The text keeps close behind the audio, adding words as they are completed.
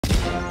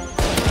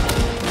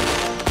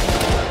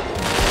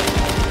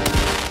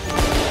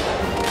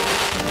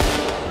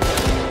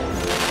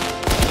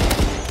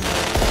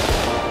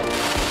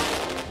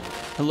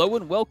Hello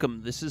and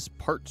welcome. This is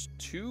part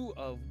 2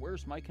 of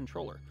Where's My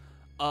Controller?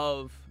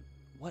 Of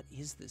what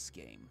is this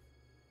game?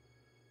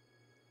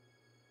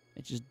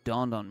 It just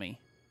dawned on me.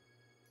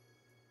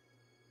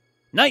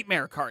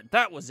 Nightmare Kart.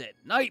 That was it.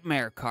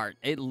 Nightmare Kart.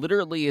 It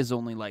literally is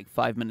only like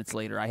 5 minutes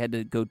later. I had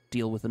to go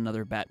deal with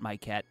another bat. My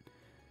cat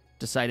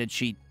decided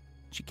she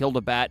killed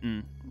a bat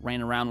and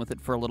ran around with it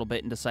for a little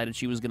bit and decided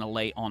she was going to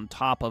lay on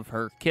top of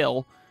her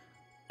kill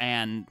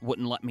and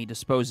wouldn't let me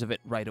dispose of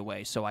it right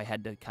away. So I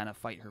had to kind of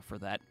fight her for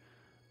that.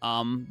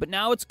 But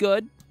now it's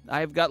good.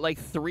 I've got like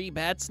 3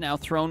 bats now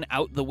thrown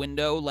out the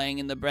window, laying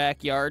in the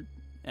backyard.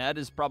 That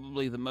is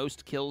probably the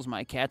most kills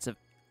my cats have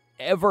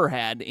ever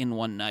had in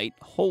one night.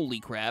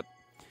 Holy crap.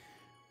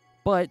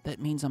 But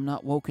that means I'm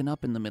not woken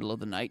up in the middle of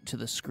the night to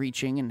the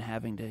screeching and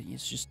having to...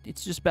 It's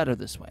just better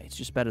this way. It's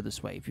just better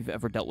this way if you've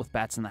ever dealt with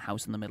bats in the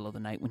house in the middle of the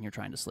night when you're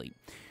trying to sleep.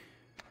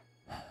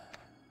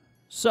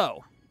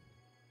 So,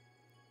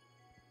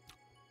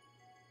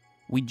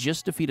 we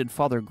just defeated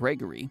Father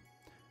Gregory.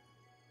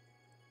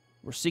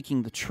 We're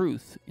seeking the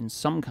truth in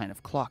some kind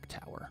of clock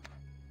tower.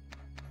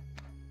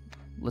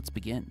 Let's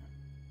begin.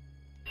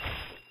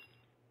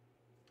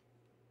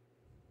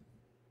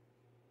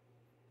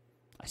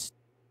 I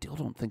still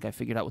don't think I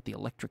figured out what the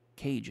electric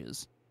cage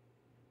is.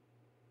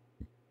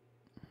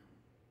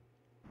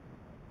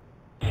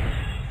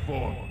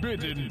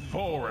 Forbidden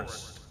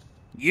Forest.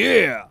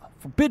 Yeah!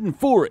 Forbidden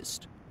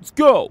Forest! Let's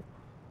go!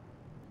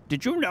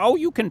 Did you know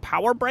you can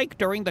power brake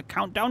during the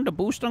countdown to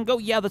boost and go?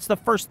 Yeah, that's the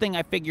first thing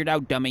I figured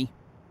out, dummy.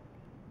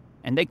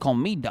 And they call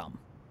me dumb.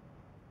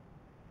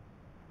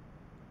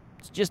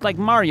 It's just like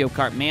Mario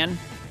Kart, man.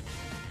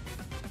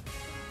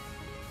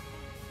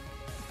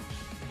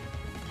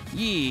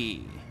 Yeah.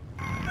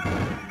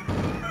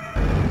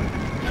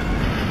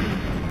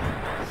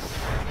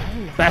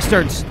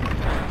 Bastards.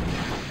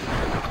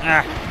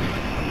 Ah.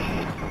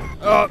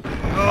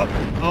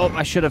 Oh,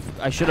 I should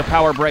have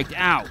power braked.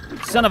 Ow.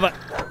 Son of a...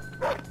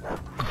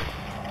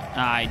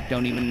 I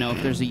don't even know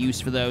if there's a use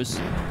for those.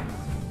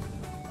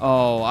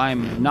 Oh,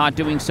 I'm not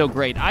doing so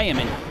great. I am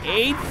in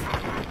 8th.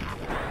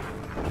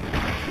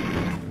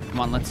 Come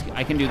on,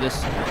 I can do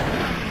this.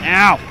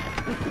 Ow!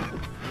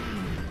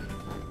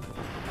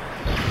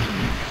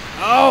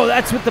 Oh,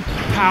 that's what the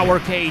power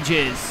cage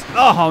is.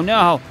 Oh,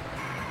 no.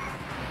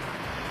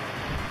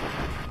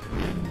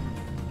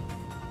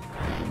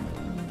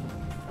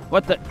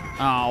 What the...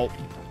 Oh.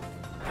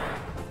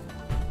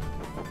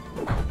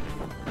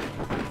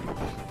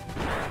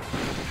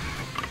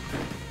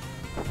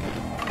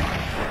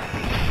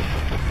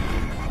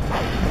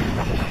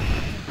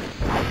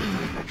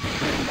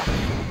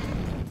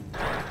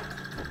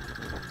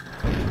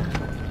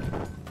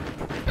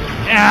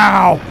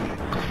 Ow!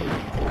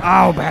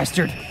 Ow,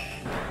 bastard.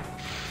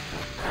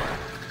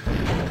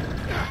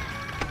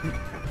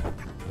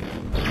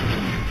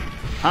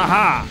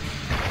 Ha-ha!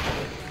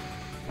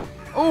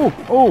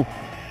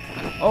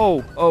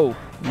 Oh,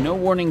 no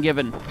warning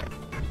given.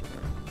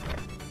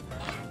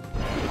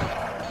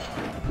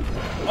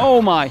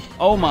 Oh my.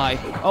 Oh,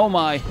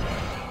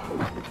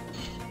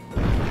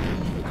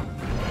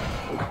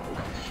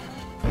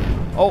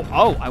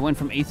 I went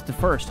from 8th to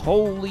 1st.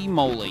 Holy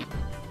moly.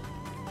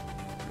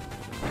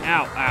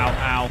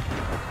 Ow.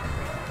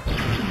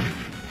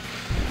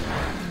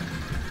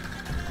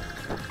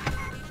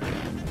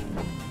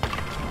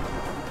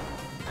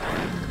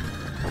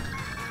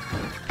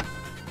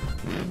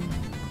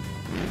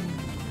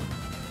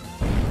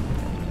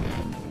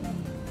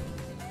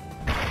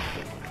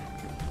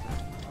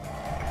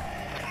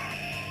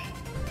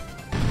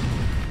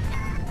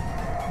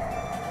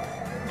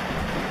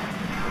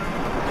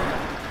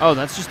 Oh,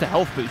 that's just a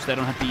health boost. I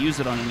don't have to use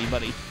it on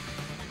anybody.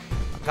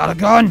 I got a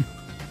gun!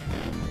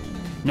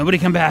 Nobody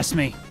can pass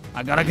me.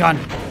 I got a gun.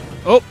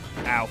 Oh,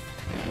 ow.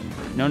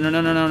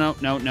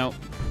 No.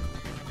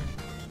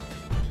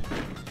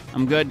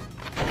 I'm good.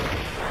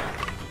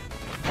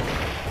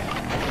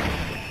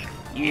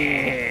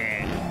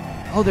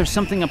 Yeah. Oh, there's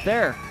something up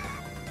there.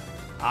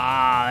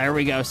 Ah, there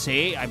we go.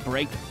 See, I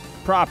braked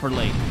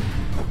properly.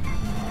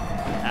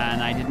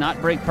 And I did not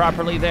brake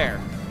properly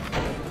there.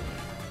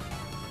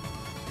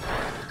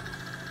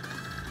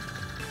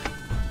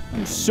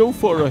 I'm so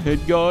far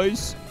ahead,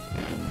 guys.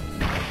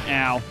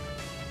 Ow.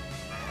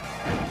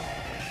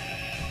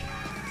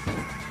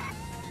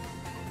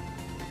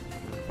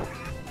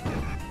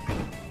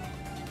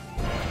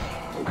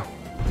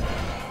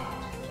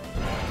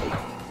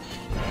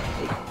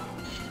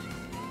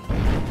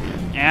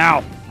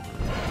 Ow.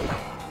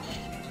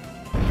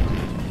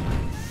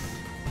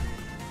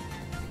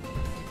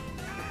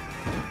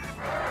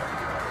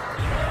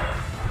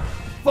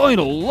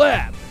 Final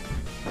lap.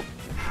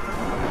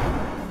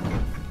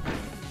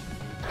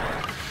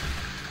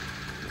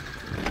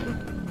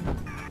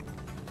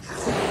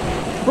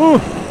 Oh,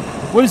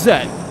 what is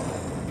that?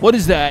 What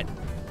is that?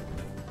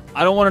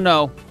 I don't want to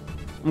know.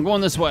 I'm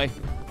going this way.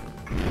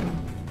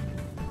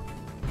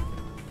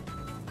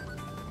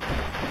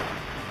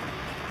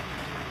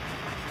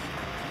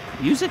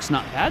 Music's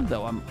not bad,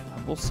 though, I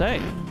will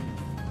say.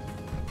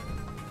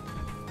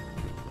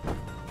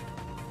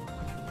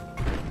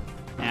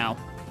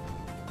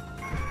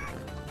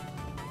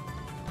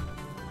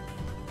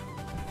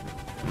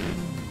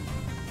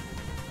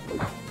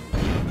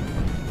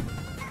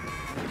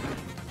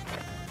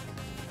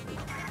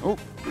 Oh.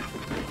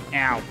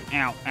 Ow,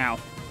 ow, ow.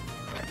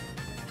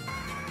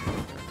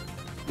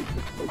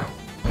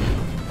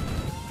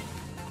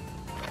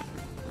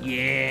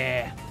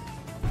 Yeah.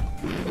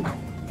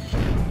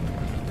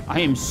 I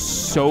am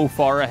so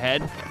far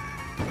ahead.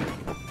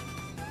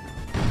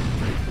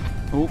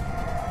 Oh.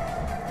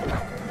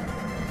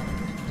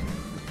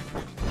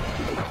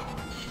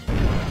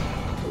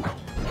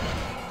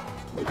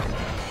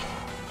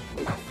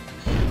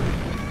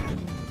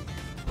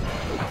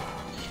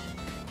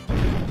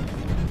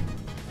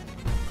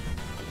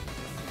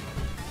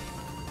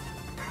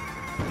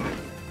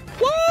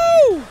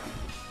 Woo!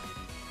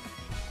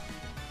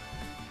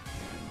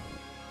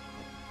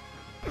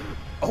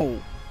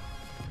 Oh.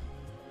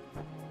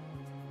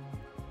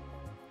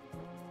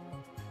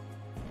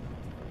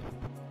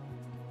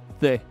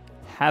 They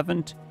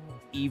haven't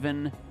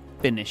even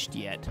finished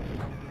yet.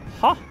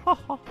 Ha ha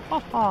ha ha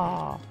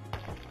ha.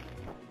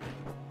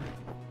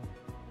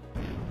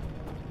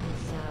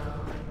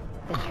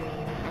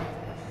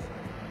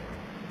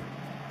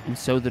 And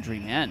so the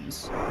dream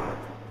ends.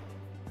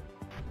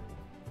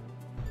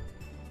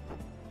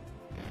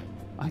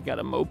 I got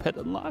a moped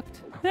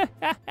unlocked.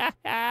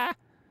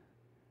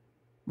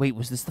 Wait,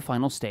 was this the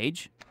final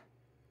stage?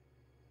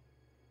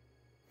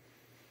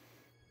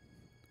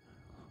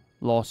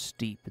 Lost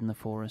deep in the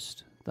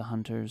forest, the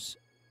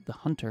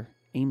hunter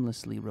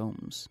aimlessly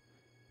roams.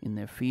 In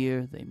their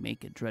fear, they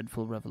make a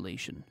dreadful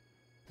revelation.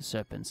 The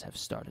serpents have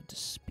started to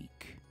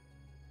speak.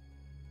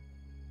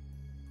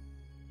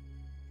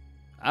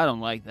 I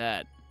don't like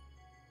that.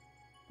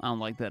 I don't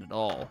like that at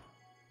all.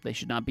 They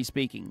should not be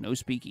speaking. No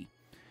speaky.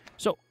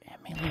 So,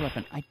 melee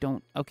weapon, I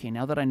don't... Okay,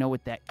 now that I know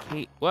what that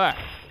What?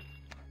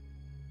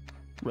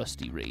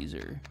 Rusty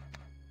razor.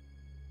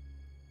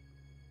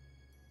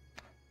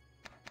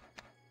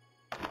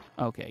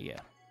 Okay, yeah.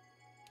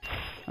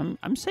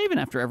 I'm saving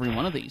after every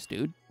one of these,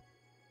 dude.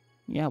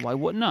 Yeah, why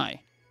wouldn't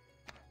I?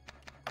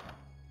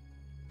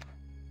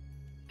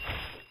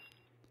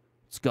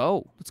 Let's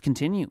go. Let's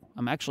continue.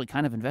 I'm actually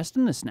kind of invested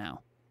in this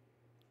now.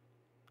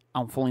 I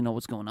don't fully know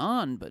what's going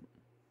on, but...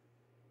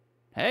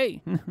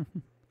 Hey!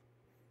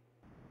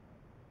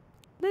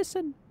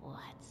 Listen.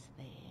 What's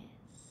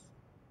this?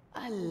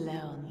 A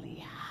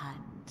lonely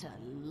hunter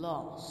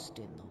lost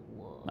in the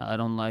woods. I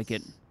don't like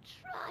it.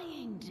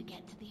 Trying to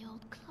get to the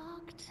old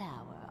clock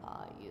tower,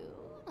 are you?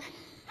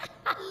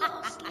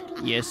 Lost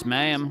little Yes,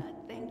 ma'am.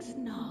 hunter thinks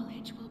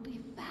knowledge will be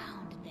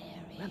found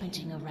therein.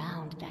 Rummaging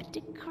around that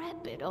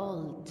decrepit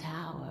old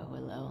tower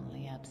will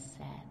only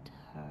upset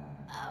her.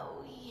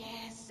 Oh,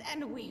 yes,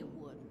 and we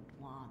wouldn't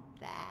want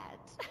that.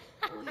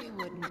 We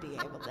wouldn't be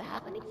able to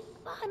have any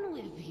fun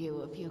with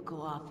you if you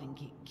go off and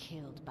get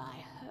killed by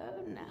her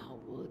now,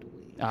 would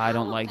we? I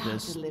don't How like about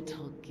this. a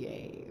little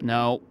game?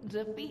 No.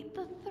 Defeat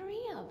the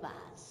three of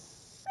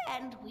us,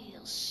 and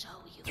we'll show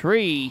you.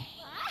 3.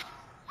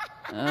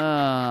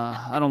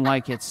 I don't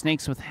like it.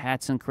 Snakes with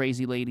hats and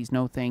crazy ladies.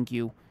 No, thank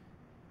you.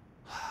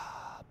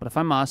 But if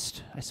I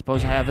must, I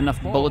suppose I have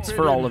enough bullets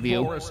for all of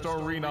you. Forest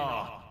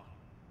Arena.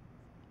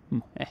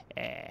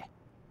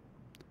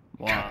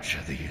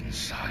 Capture the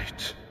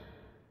insight.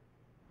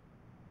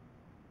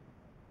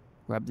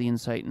 Grab the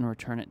insight and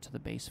return it to the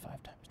base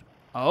 5 times.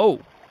 Oh!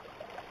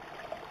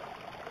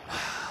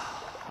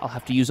 I'll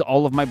have to use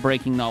all of my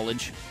breaking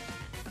knowledge.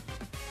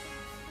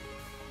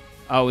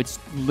 Oh, it's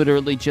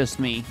literally just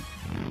me.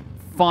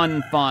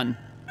 Fun, fun.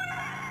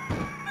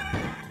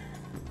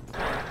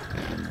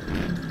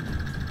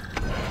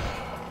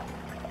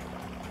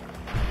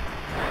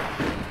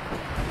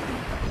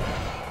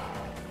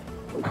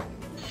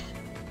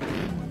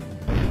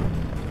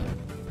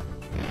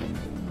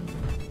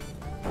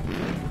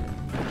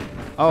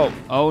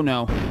 Oh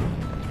no.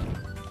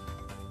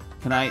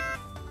 Can I?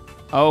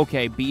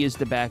 Okay, B is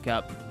to back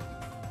up.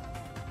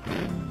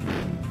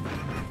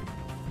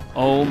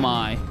 Oh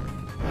my.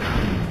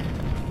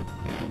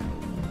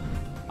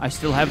 I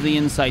still have the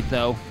insight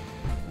though.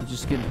 It's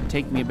just gonna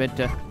take me a bit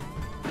to...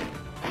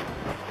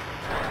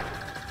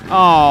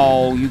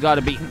 Oh, you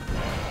gotta be...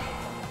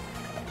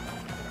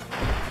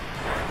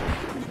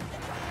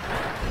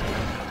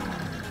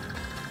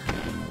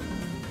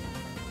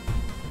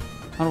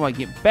 How do I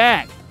get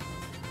back?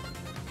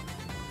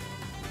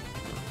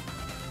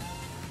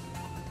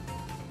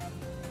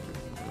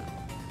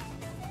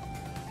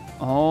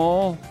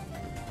 Oh.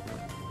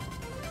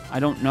 I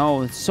don't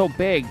know. It's so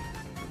big.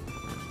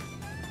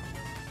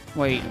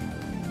 Wait.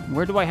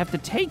 Where do I have to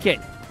take it?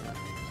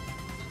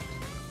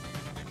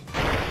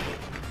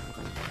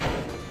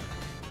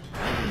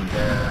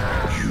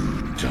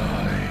 You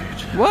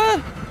died.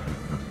 What?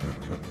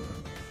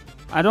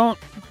 I don't...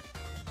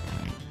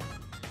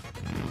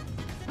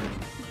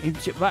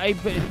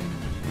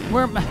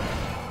 Where am I?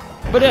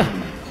 But,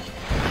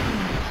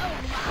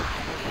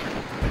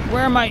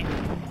 where am I?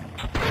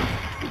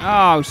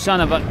 Oh,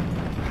 son of a...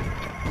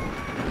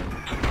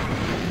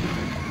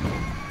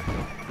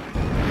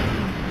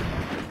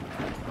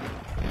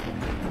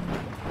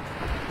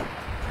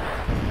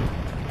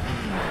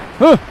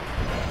 Huh.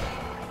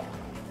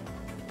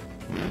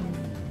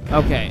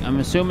 Okay, I'm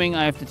assuming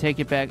I have to take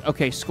it back.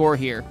 Okay, score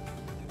here.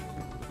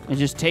 And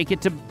just take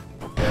it to... You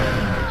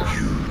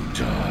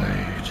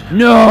died.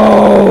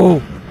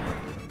 No!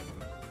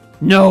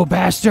 No,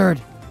 bastard!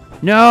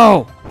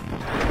 No!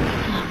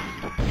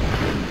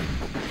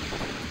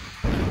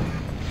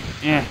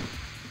 Eh.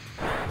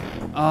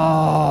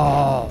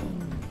 Oh.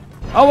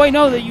 Oh, I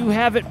know that you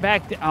have it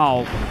back there.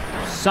 Oh,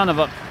 son of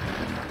a...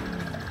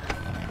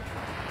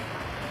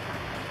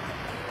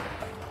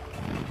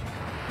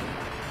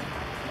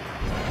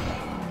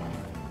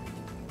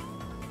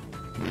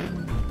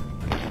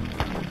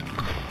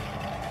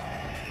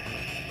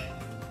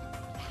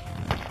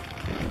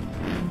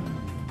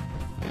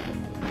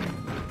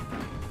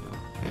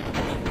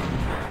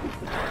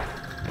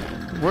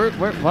 Where,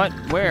 what,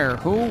 where,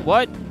 who,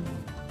 what?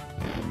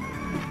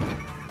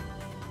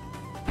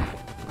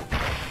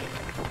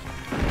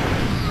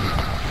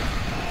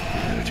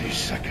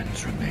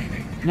 Seconds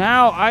remaining.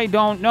 Now I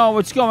don't know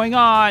what's going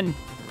on.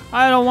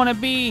 I don't want to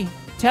be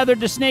tethered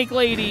to snake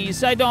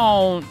ladies. I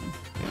don't.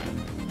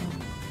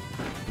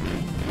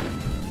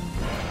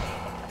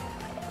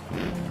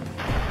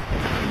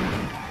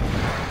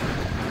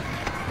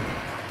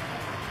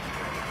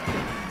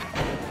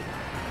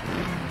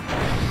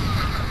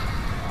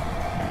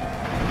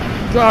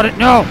 Got it.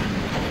 No.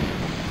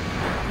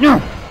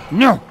 No.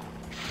 No.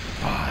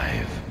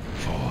 5,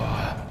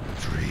 4,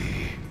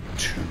 3,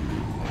 2,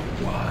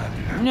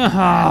 1. No.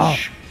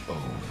 Match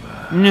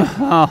over.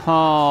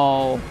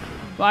 No.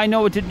 I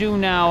know what to do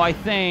now, I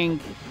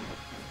think.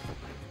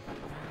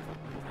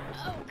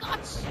 Oh,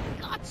 gosh.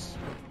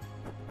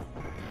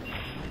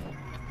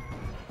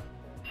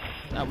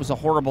 That was a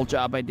horrible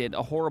job I did.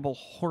 A horrible,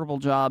 horrible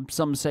job.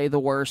 Some say the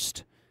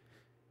worst.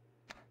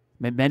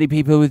 Many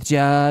people with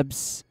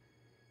jobs.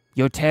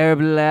 You're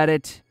terrible at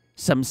it.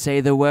 Some say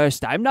the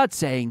worst. I'm not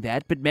saying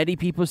that, but many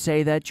people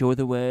say that you're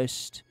the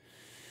worst.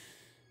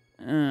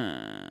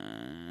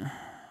 Okay,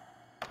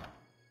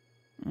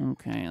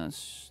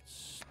 let's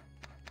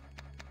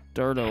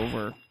start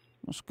over.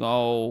 Let's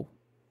go.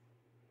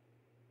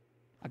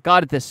 I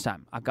got it this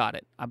time. I got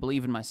it. I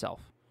believe in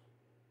myself.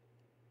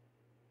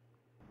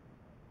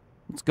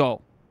 Let's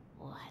go.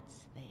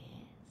 What's this?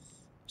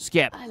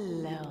 Skip. A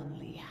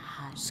lonely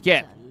hunter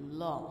Skip.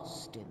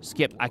 lost in the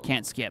Skip. I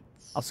can't skip.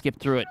 I'll skip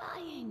through it.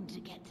 Trying to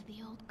get to the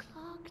old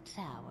clock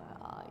tower,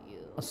 are you?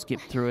 I'll skip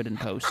through it in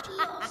post.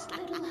 Lost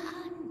little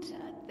hunter.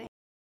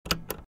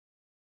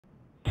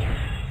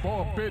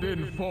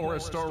 Forbidden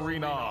Forest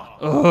Arena.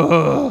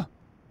 Ugh.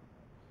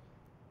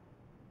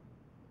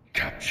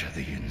 Capture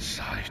the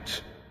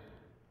insight.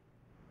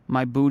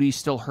 My booty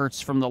still hurts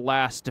from the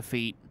last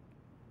defeat.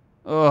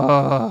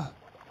 Ugh.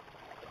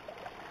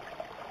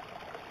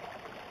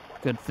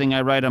 Good thing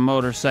I ride a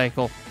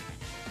motorcycle.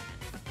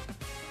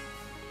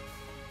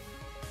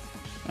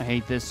 I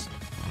hate this.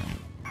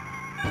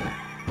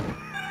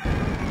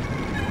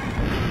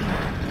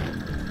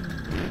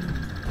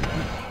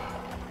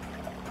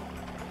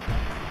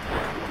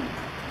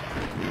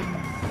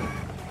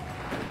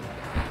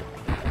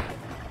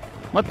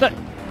 What the?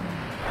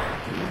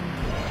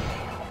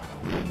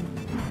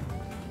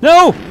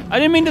 No! I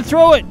didn't mean to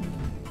throw it!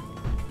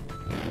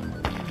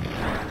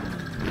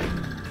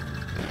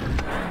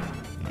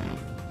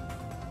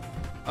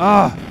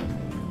 Ah!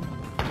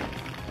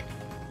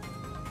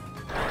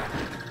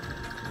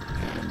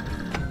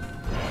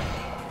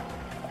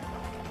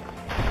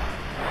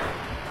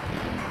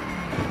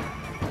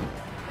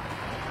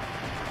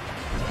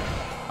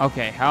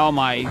 Okay, how am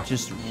I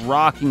just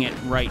rocking it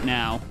right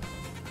now?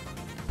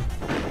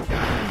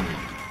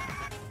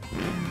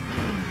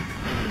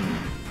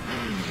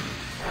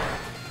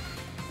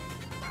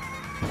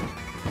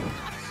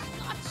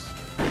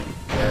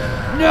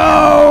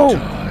 No!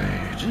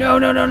 No,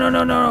 no, no, no,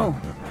 no,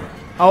 no.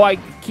 Oh, I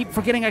keep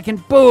forgetting I can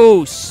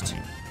boost.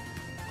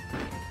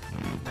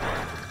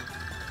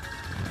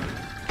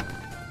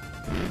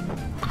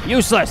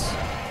 Useless.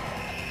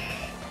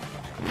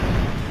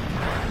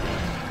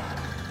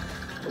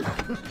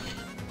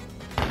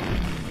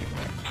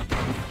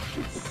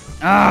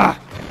 Ah!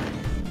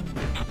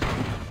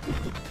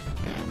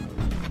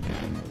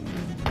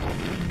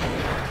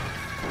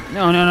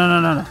 No, no, no, no,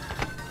 no, no.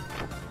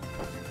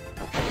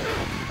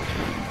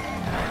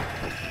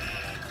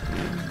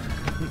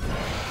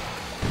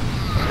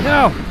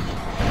 No!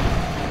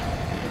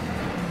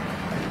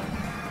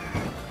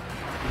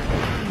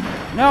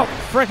 No,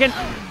 frickin'.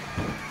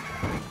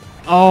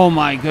 Oh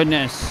my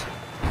goodness.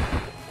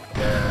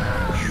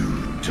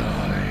 You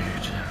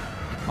died.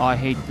 Oh, I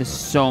hate this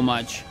so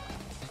much.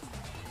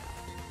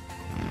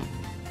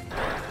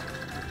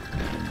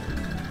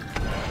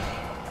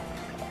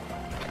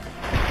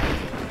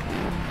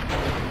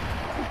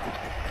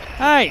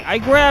 Hey, I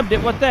grabbed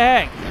it. What the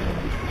heck?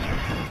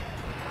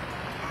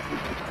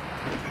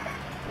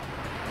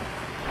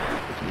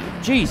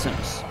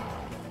 Jesus.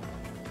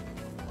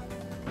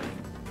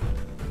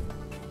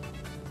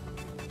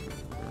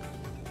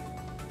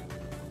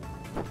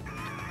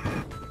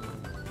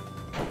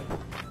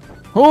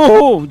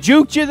 Oh,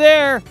 juked you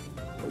there.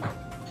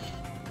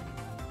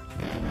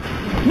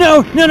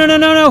 No, no, no, no,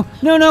 no, no,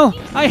 no, no.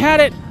 I had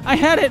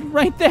it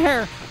right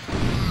there.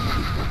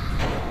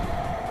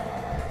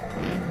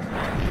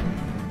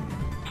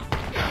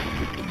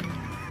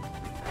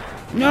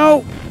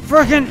 No,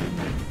 frickin'.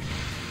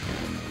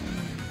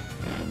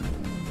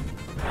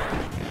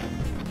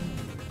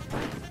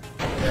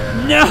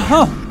 No,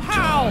 how?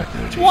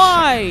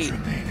 Why?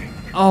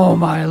 Oh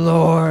my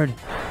lord.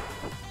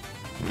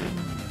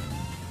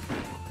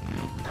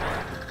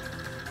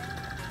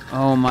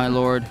 Oh my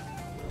lord.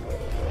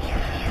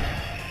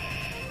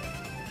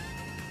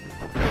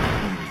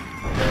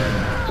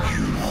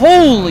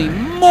 Holy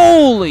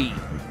moly!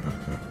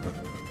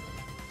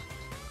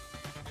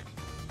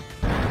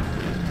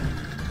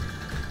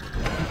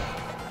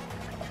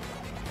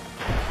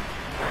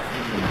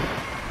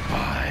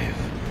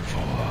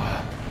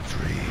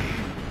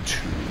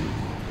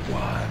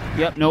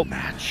 Yep, nope.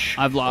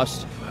 I've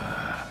lost.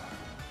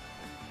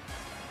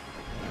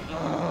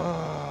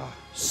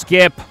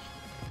 Skip.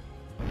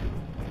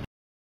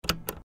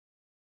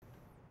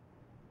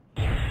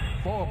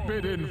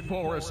 Forbidden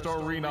Forest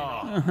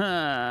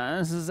Arena.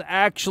 This is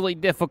actually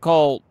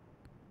difficult.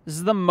 This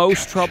is the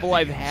most trouble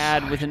I've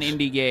had with an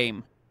indie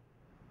game.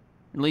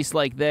 At least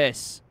like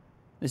this.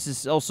 This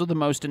is also the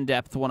most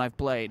in-depth one I've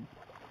played.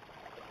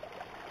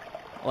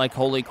 Like,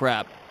 holy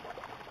crap.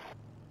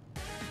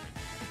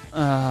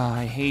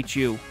 I hate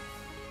you.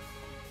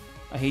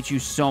 I hate you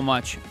so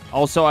much.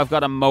 Also, I've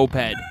got a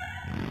moped.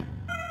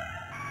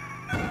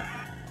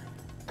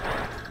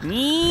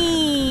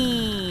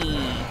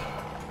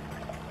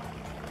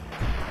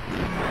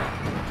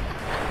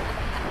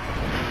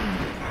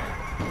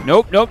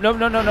 Nope, nope, nope,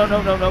 no, no, no, no,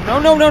 no, no, no,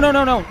 no, no, no,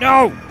 no, no,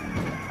 no!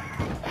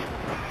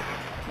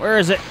 Where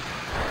is it?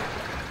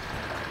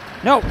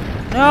 No,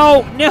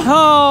 no,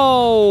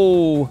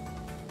 no!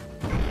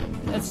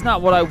 That's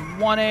not what I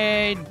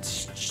wanted.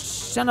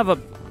 Son of a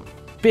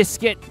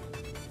biscuit.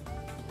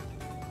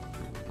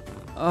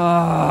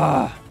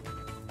 Dang.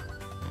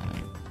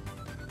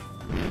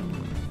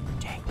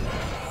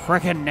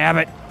 Frickin'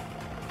 nabbit.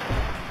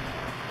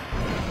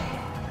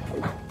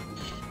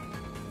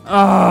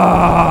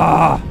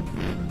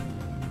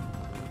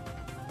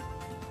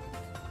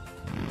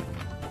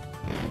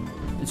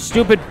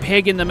 Stupid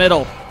pig in the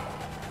middle.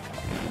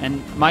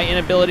 And my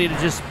inability to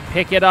just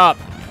pick it up.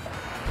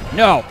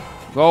 No.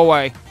 Go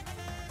away.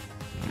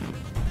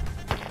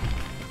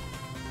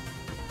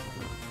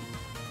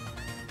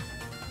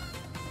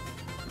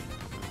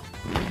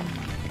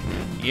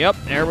 Yep,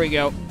 there we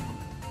go.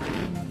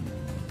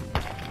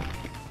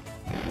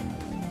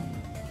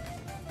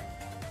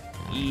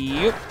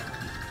 Yep.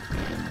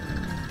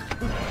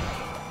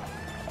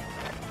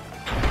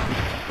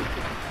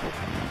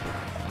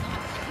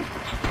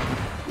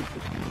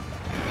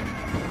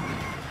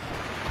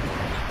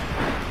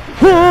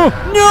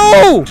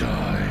 No!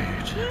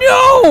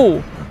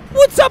 No!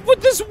 What's up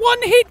with this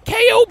one-hit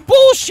KO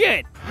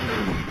bullshit?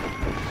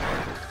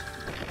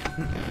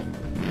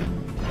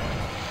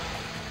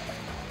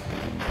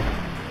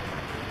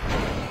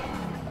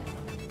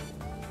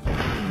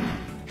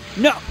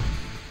 No!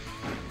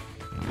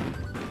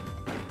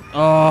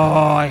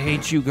 Oh, I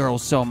hate you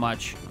girls so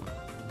much.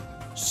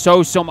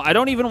 So much. I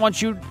don't even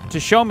want you to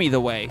show me the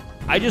way.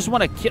 I just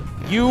want to kill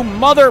you,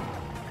 mother...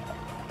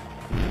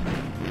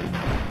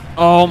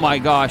 Oh my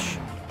gosh.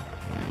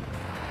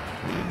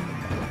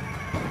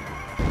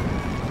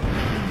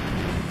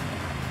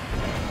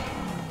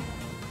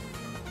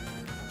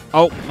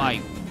 Oh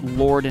my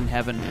Lord in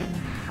heaven.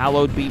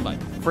 Hallowed be my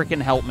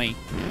frickin' help me.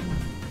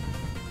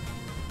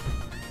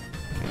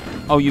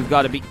 Oh, you've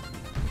got to be...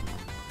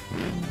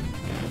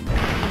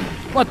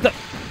 What the...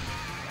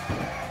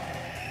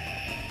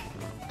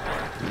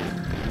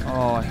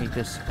 Oh, I hate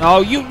this.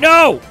 Oh, you...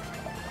 No!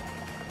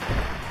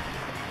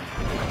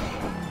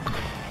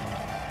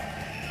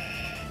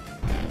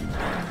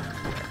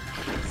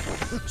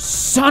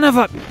 Son of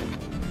a...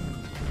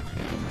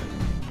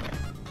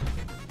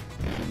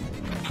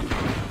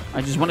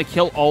 I just want to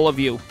kill all of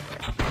you.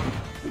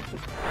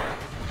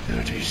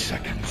 30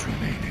 seconds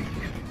remaining.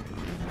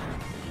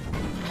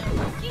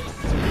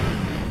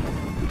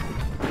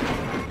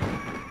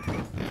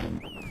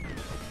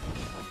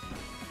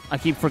 I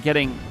keep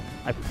forgetting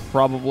I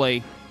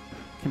probably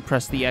can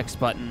press the X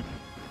button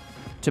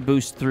to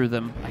boost through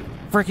them. I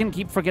freaking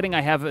keep forgetting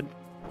I have a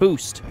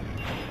boost.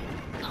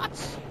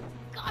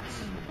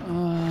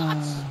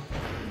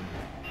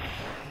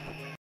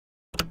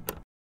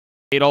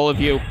 I hate all of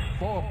you.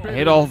 I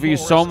hate all of you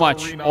so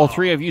much. All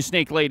three of you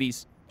snake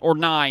ladies. Or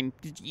 9.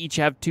 Each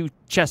have 2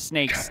 chest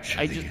snakes.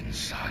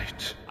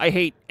 I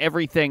hate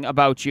everything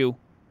about you.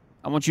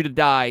 I want you to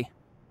die.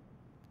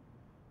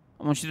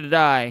 I want you to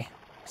die.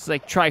 It's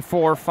like try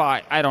 4 or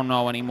 5. I don't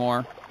know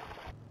anymore.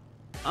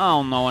 I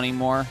don't know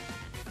anymore.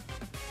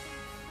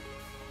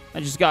 I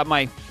just got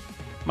my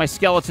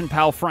skeleton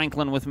pal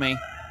Franklin with me.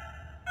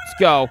 Let's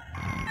go.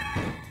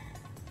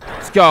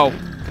 Let's go.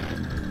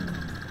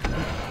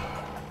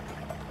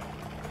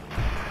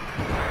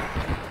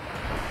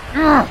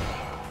 Ugh.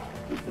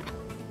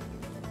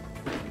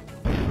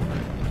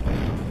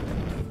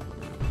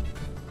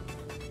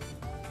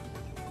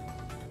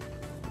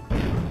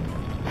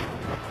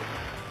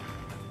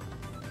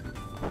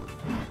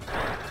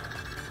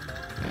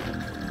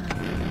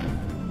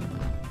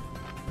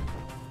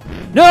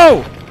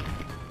 No!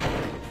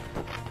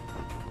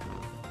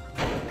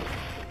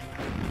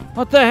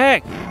 What the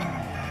heck?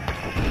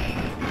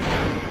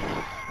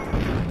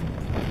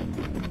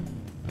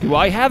 Do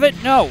I have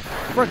it? No.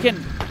 Frickin'.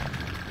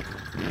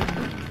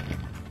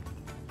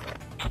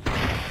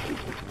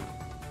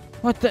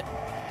 What the?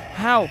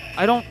 How?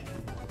 I don't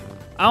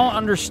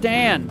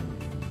understand.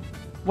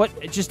 What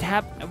just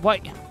happened?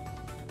 What?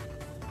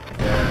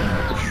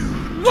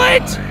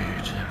 What?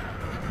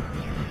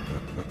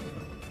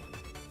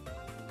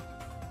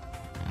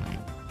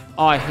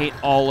 Oh, I hate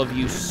all of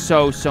you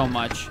so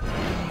much.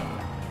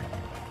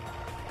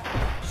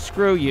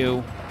 Screw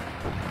you.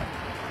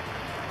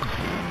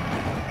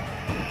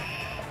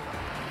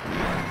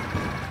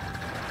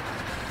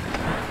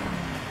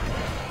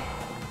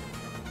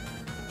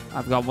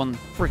 I've got one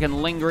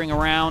freaking lingering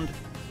around.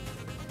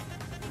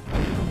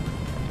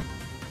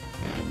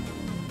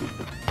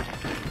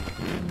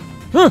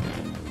 Huh.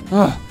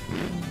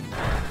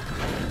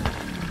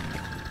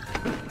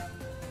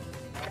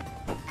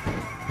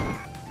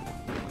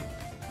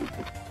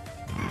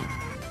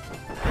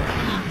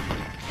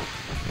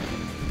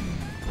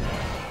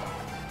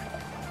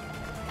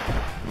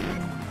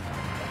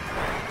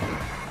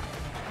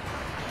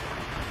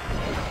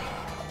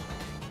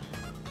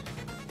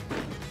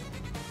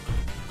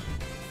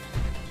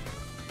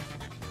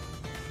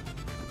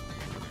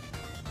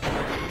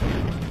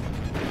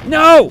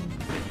 No!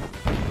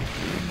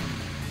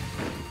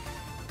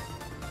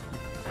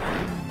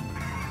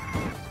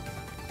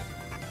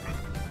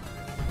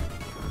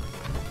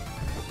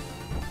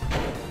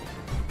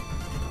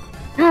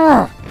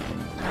 Ugh.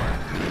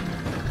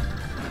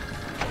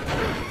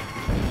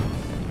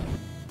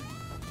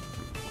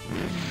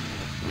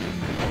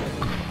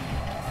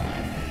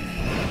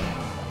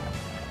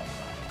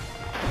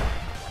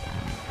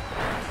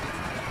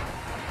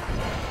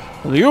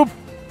 Alley-oop.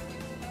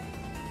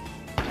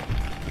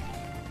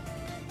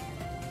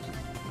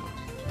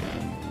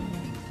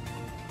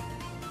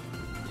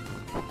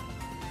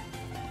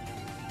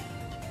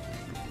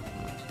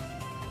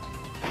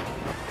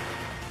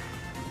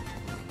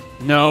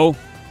 No.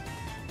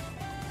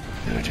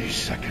 30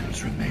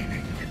 seconds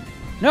remaining.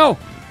 No!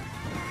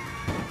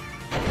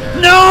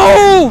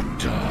 No!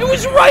 It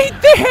was right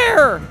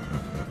there!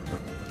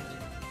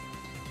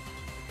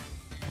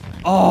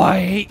 Oh, I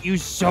hate you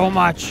so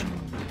much.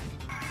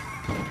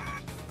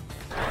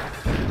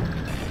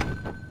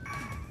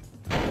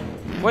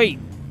 Wait.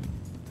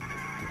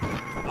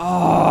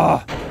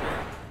 Oh.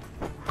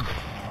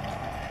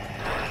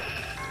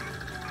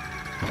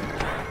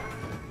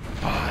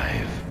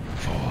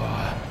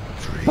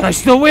 But I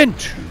still win!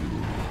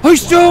 I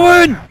still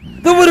win!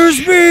 The winner's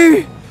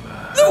me!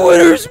 The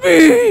winner's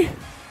me!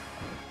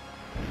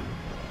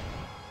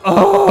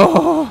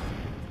 Oh!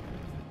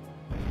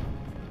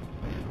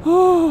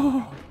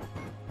 Oh!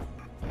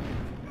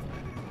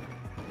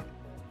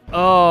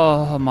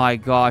 Oh my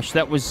gosh,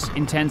 that was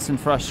intense and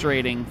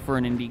frustrating for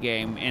an indie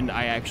game, and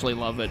I actually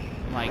love it.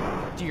 Like,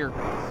 dear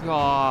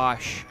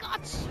gosh.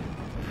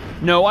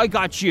 No, I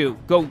got you.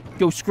 Go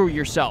screw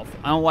yourself.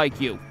 I don't like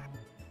you.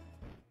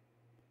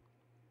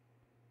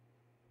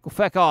 Go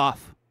feck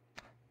off.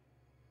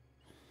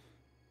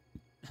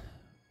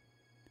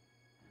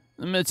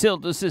 The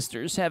Matilda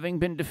sisters, having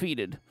been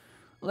defeated,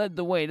 led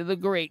the way to the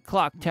Great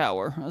Clock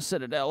Tower, a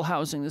citadel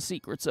housing the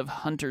secrets of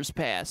Hunter's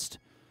past.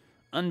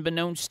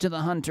 Unbeknownst to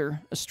the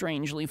hunter, a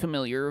strangely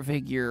familiar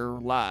figure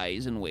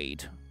lies in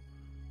wait.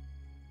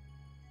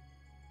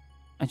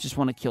 I just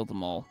want to kill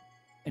them all.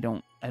 I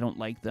don't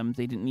like them.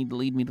 They didn't need to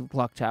lead me to the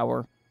clock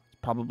tower. It's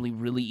probably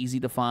really easy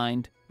to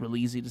find,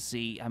 really easy to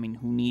see. I mean,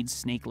 who needs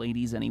snake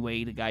ladies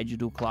anyway to guide you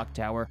to a clock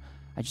tower?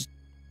 I just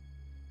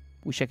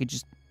wish I could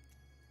just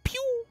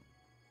pew,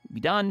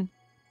 be done.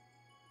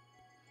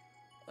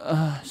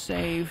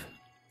 Save.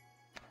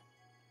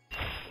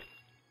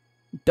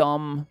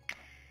 Dumb.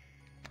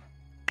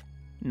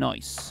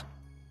 Nice.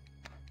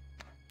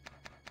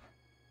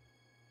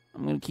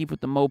 I'm gonna keep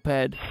with the moped.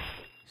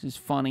 This is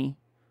funny.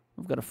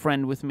 I've got a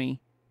friend with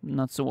me. I'm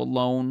not so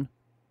alone.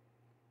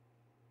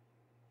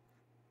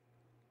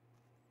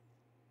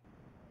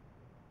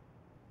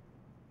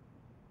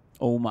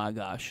 Oh my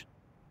gosh.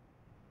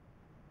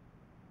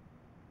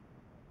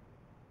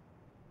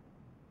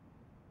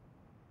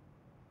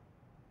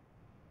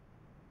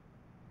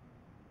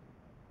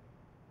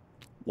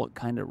 What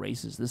kind of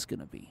race is this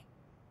gonna be?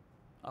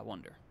 I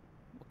wonder.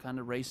 What kind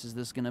of race is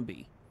this gonna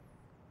be?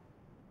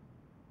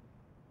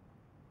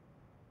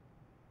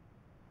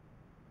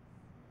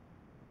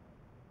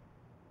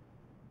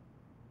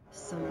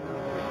 Some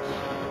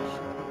knowledge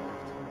should be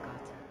left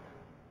forgotten.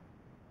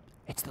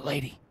 It's the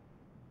lady.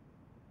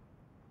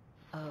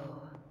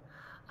 Oh,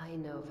 I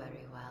know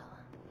very well.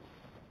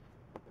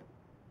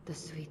 The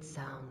sweet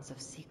sounds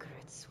of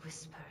secrets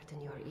whispered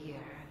in your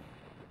ear.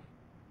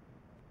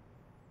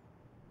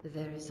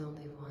 There is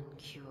only one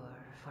cure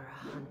for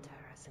a hunter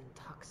as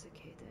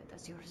intoxicated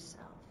as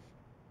yourself.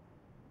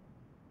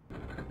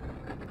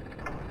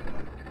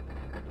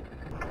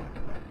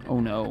 Oh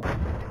no.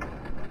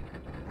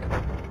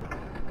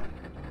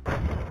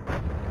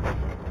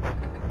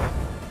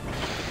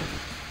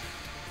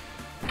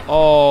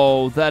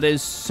 Oh, that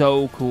is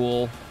so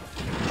cool.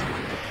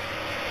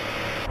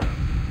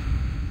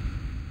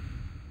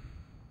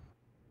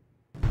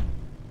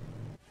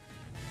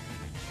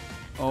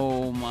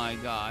 Oh my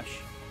gosh.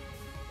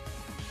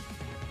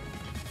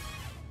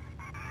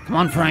 Come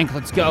on, Frank,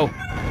 let's go.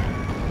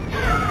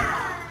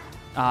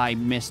 I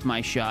missed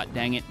my shot,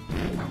 dang it.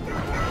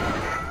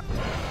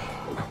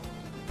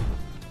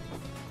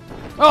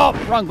 Oh,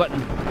 wrong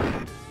button.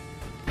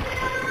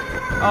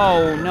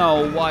 Oh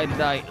no, why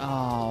did I...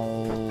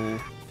 Oh.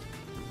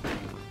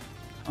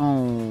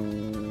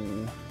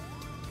 Oh.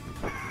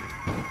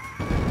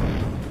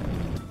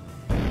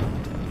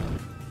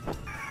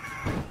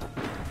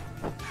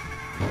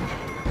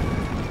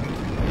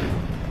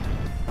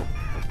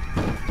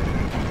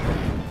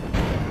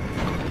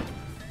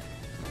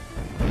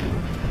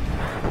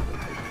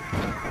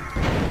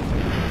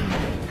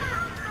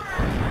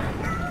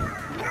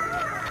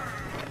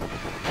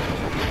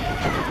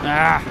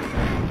 Ah.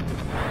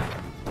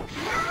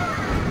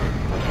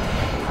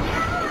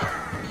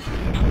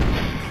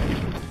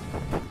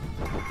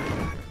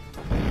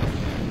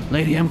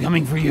 Lady, I'm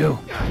coming for you.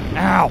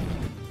 Ow.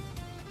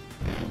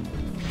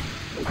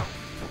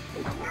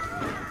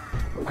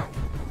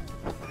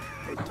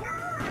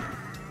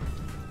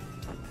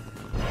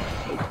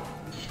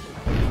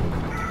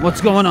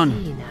 What's going on?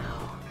 See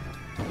now,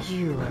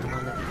 you are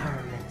one of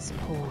Herman's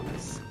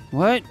pawns.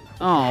 What?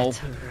 Oh.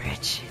 That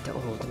wretched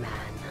old man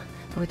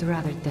would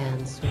rather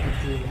dance with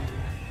a demon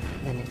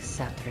than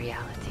accept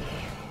reality.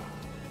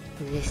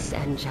 This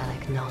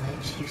angelic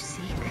knowledge you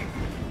seek,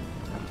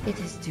 it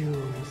is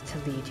doomed to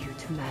lead you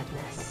to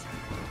madness,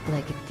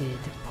 like it did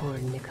poor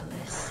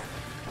Nicholas.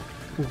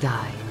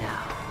 Die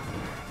now.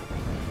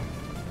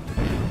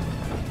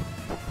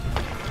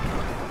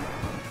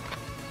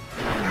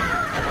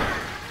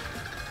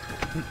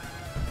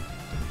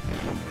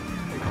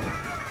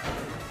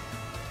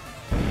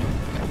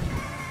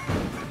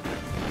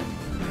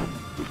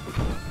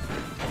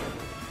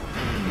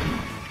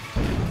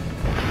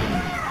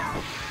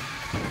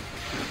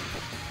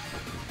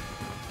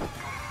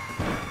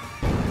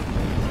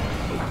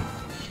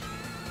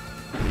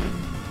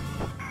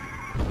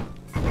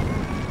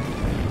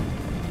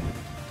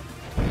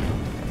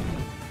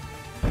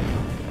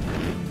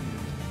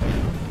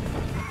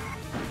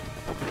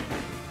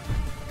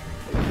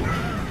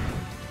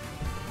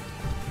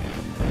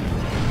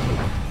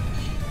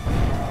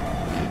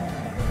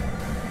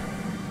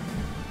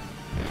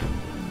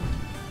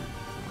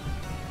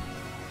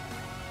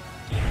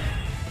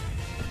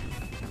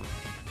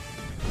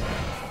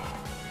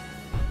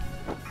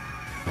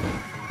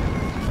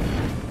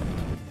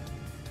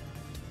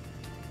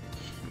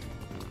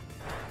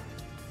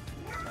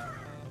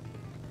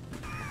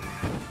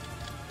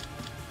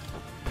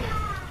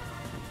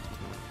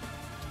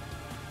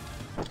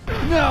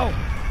 No!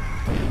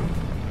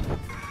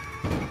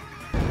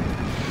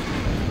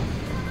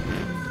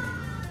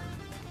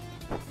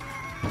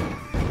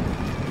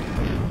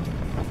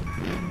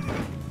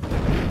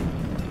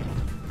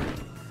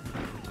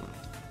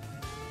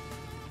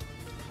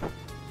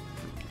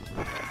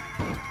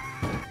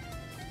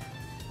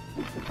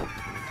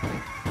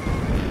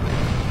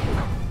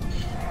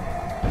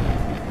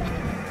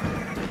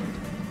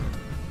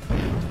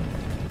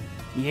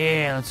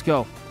 Yeah, let's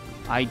go.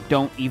 I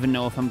don't even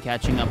know if I'm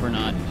catching up or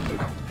not.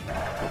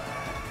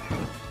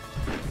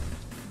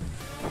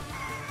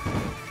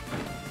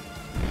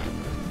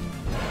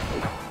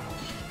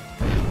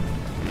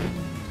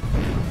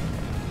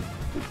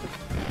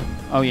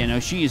 Oh yeah, no,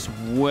 she is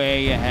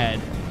way ahead.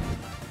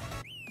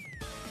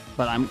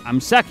 But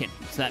I'm second.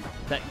 So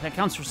that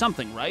counts for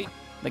something, right?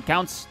 That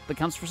counts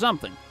for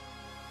something.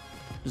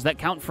 Does that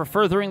count for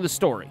furthering the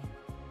story?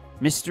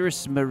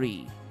 Mistress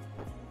Marie.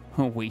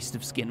 Oh, waste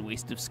of skin,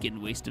 waste of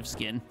skin, waste of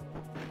skin.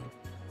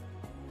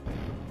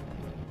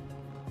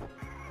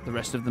 The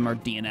rest of them are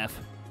DNF.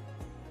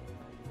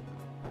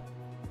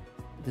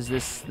 Does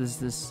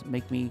this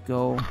make me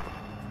go?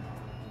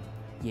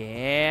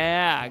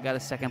 Yeah, I got a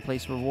second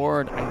place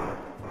reward.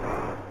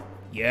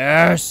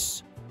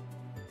 Yes!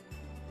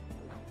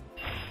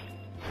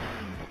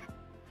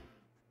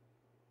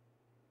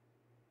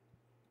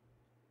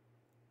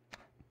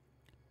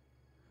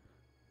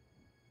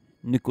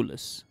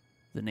 Nicholas.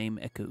 The name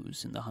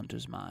echoes in the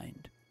hunter's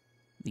mind.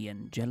 The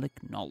angelic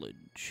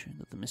knowledge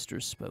that the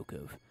mistress spoke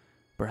of.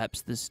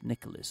 Perhaps this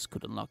Nicholas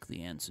could unlock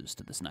the answers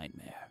to this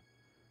nightmare.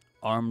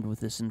 Armed with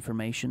this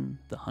information,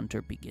 the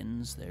hunter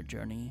begins their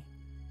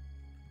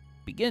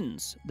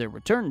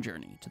return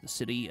journey to the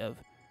city of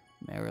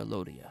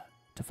Marilodia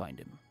to find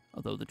him.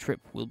 Although the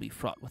trip will be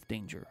fraught with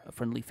danger, a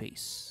friendly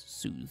face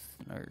soothes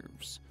the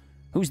nerves.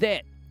 Who's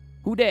that?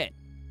 Who that?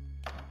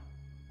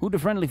 Who the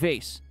friendly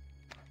face?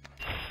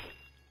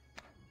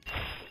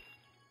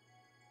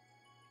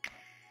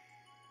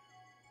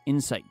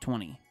 Insight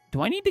 20.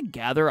 Do I need to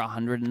gather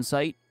 100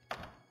 insight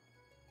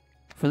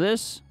for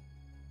this?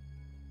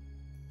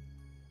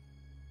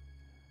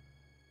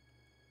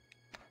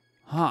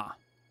 Huh.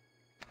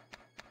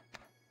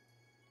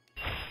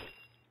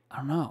 I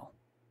don't know.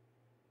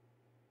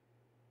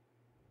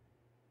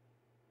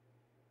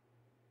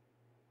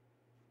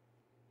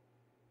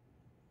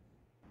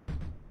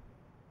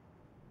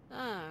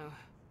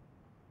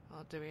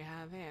 What do we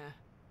have here?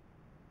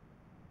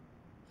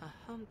 A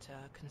hunter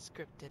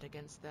conscripted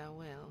against their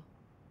will.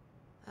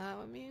 How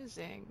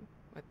amusing,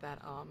 with that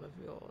arm of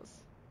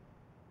yours.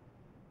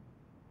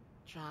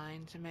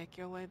 Trying to make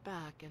your way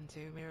back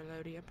into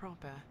Miralodia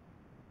proper.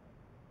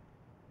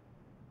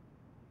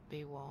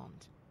 Be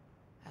warned,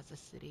 as the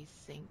city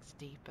sinks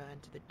deeper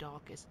into the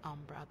darkest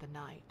umbra of the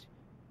night,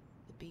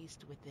 the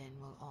beast within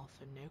will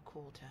offer no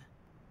quarter.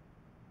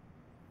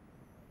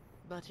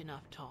 But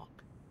enough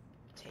talk.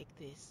 Take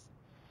this.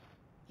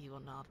 You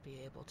will not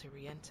be able to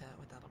re-enter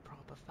without a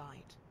proper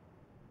fight.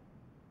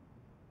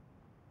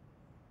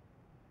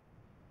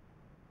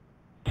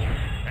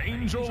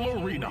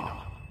 Angel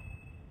Arena.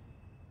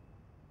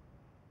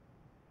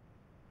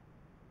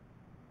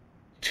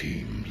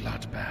 Team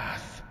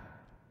Bloodbath.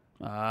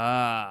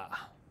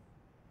 Ah.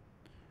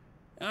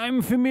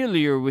 I'm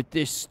familiar with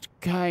this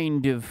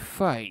kind of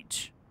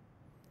fight.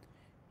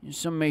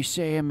 Some may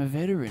say I'm a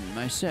veteran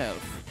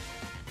myself.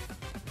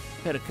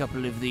 Had a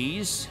couple of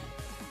these.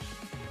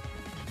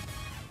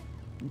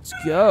 Let's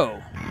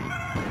go.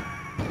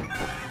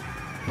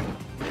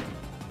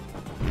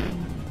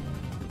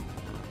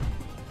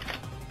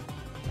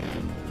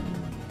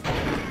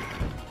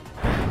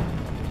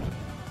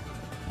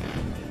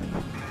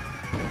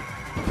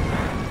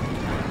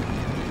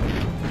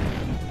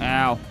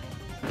 Ow.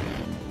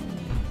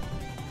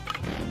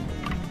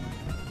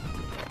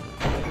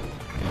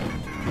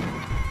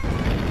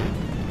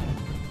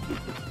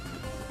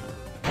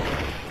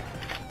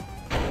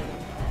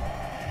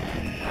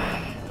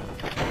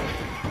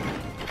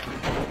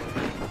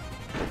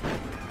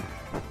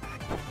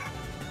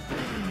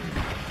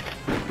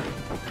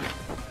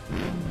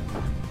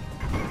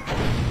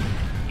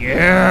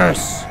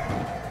 Yes!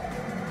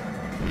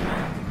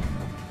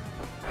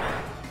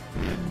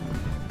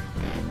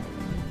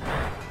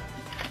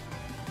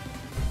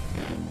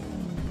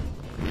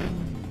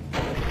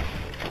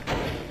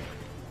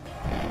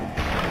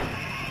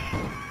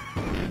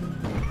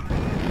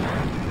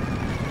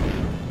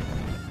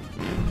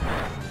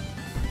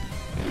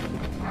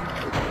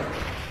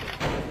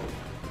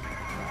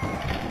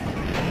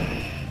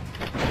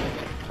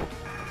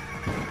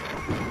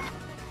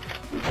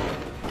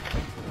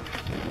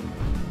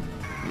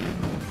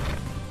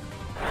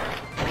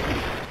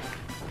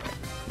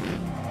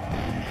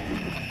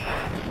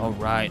 All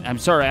right. I'm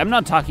sorry. I'm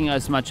not talking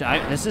as much.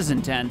 This is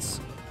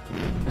intense.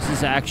 This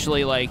is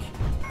actually, like,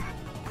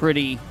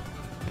 pretty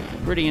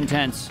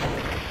intense.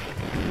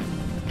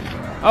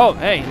 Oh,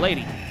 hey,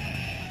 lady.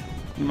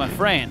 You my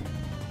friend.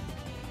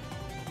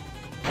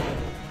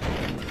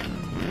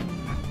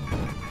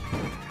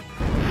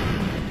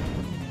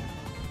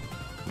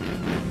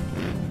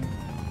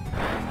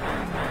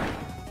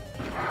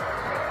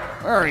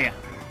 Where are you?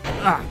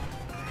 Ah.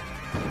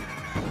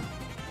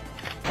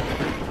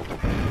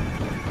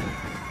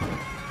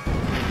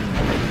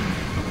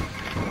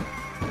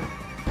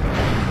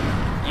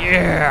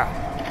 Yeah!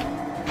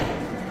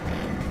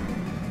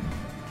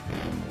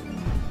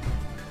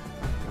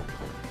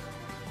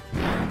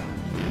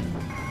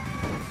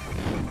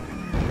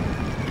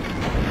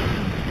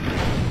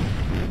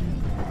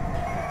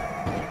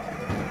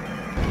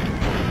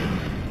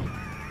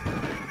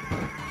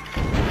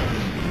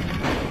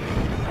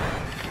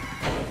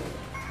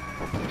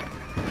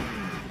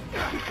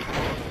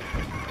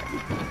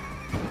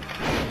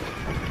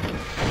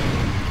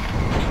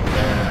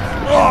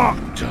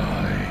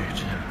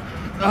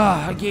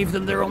 I gave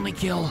them their only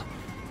kill,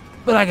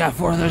 but I got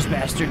 4 of those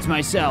bastards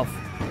myself.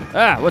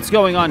 Ah, what's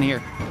going on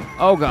here?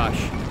 Oh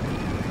gosh.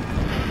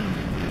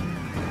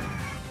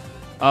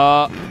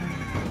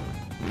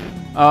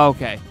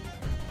 Okay.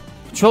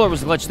 Controller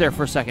was glitched there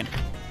for a second.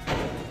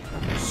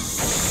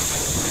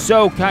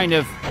 So kind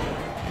of.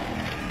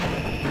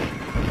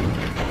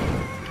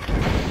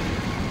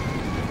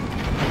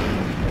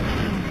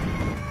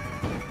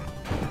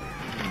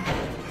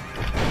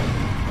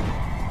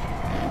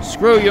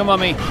 Screw you,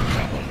 mummy.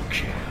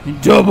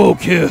 Double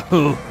kill.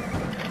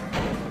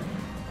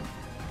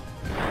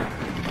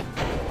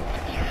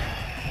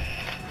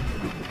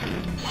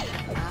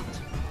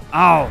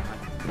 Ow.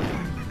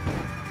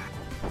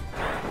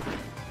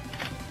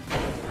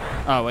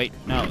 Oh wait,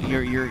 no,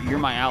 you're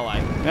my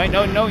ally.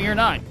 No, you're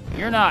not.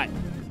 You're not.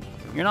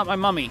 You're not my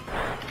mummy.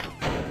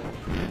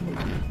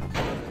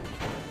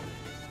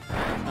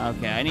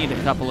 Okay, I need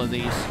a couple of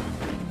these.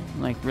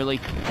 Like, really?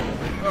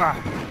 Ugh.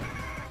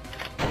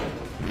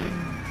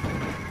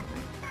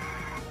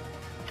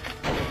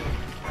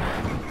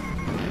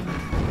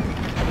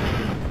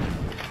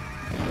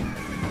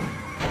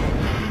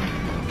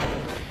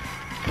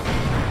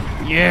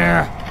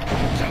 Yeah.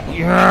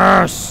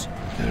 Yes.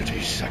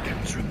 30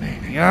 seconds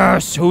remaining.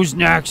 Yes. Who's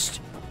next?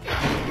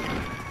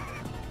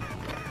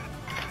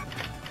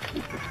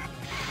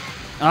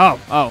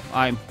 Oh,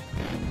 I'm.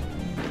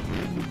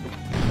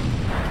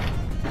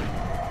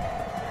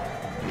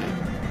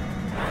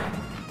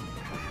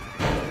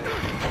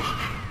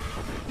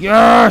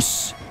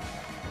 Yes.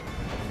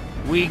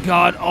 We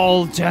got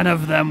all 10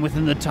 of them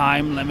within the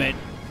time limit.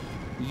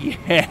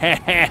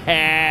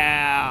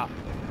 Yeah.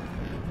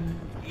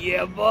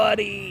 Yeah,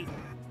 buddy.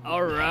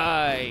 All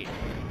right.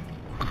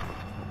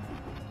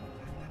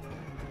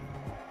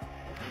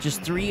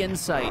 Just 3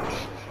 insight.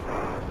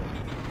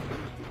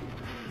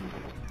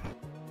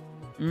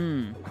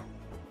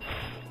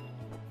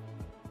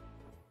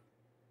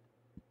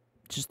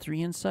 Just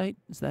 3 insight?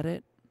 Is that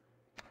it?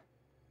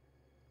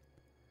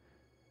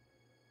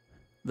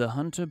 The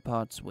hunter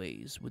parts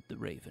ways with the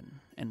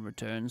raven and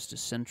returns to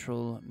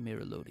central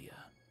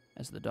Miralodia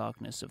as the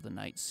darkness of the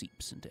night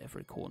seeps into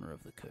every corner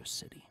of the cursed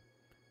city.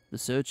 The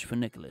search for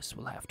Nicholas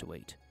will have to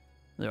wait.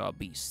 There are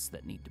beasts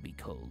that need to be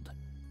culled.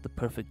 The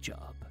perfect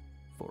job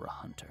for a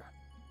hunter.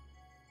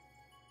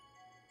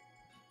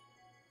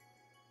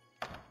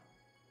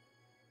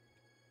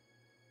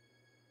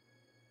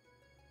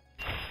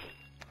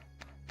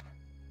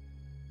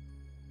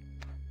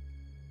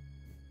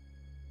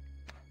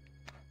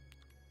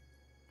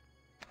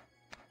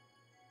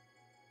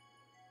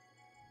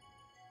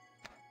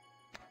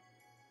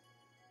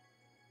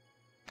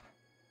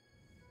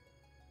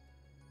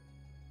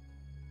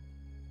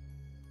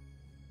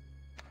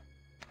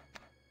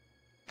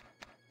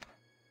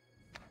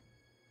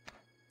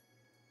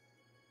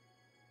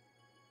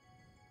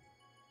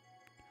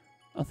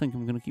 I think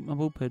I'm going to keep my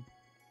moped. I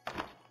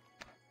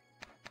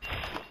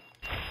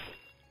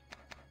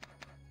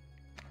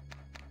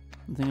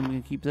think I'm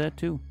going to keep that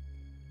too.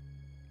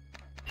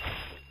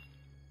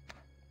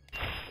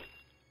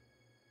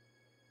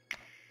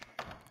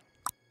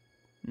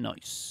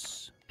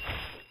 Nice.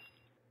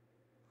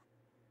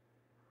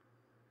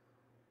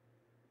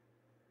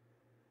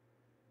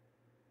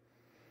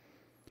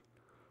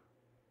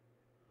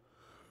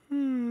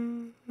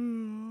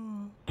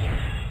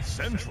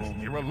 Central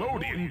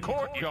Miralodian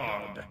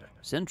Courtyard.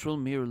 Central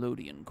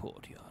Miralodian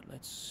Courtyard.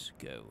 Let's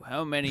go.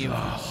 How many of The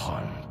us?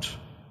 hunt.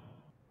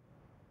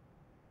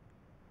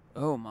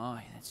 Oh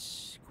my,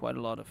 that's quite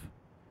a lot of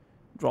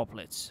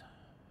droplets.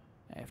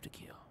 I have to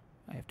kill.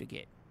 I have to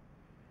get.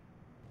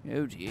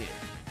 Oh dear.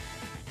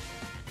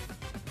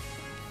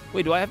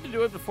 Wait, do I have to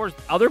do it before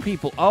other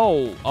people?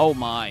 Oh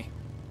my.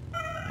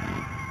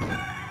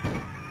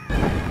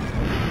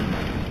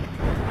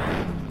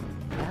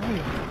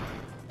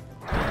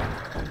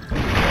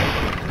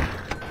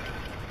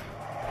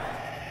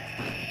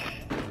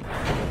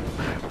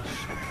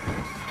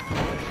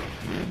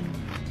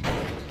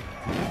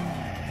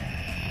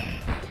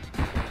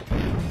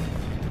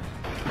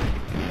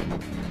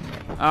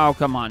 Oh,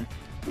 come on.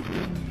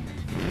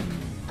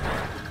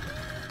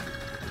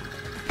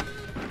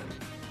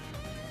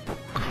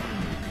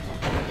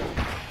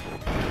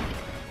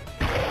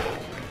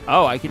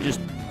 Oh, I can just...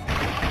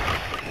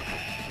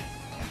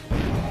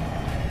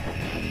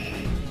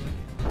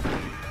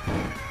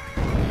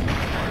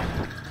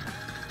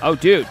 Oh,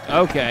 dude.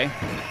 Okay.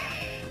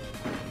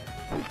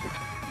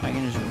 I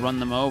can just run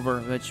them over,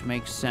 which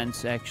makes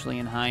sense, actually,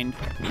 in Hind.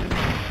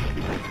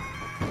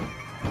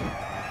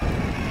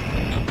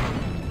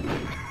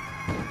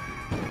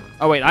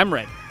 Oh, wait, I'm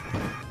red.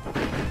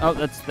 Oh,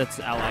 that's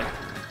ally.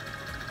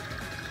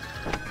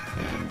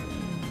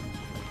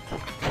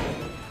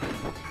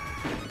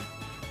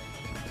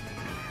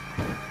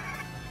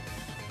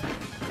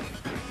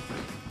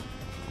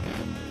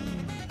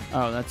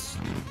 Oh, that's...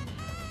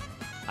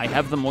 I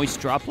have the moist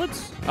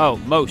droplets? Oh,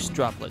 most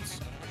droplets.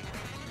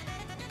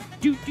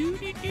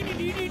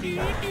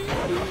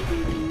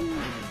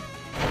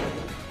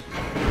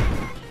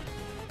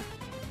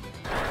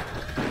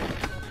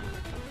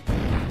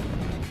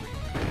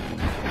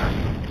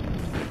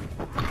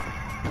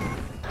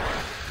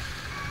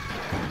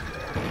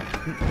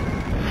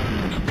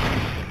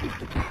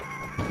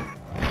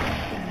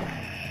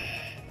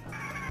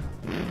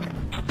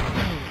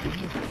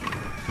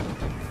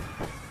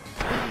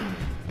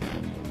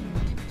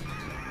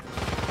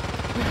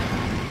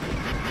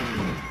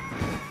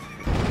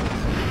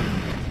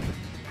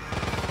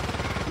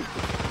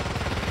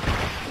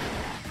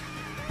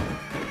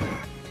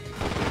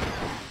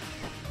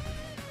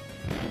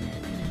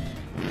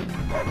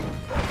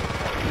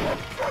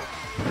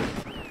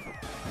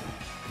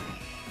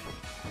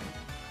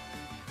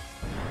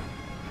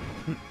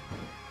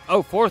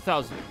 Oh,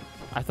 4,000.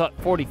 I thought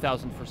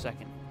 40,000 for a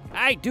second.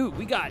 Hey, dude,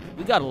 we got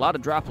a lot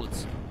of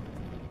droplets.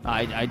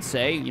 I'd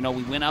say, you know,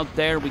 we went out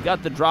there, we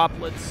got the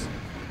droplets,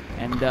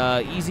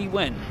 and easy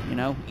win, you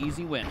know,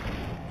 easy win.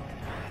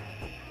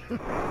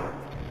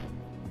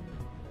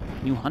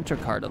 New hunter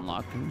card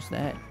unlocked. Who's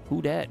that?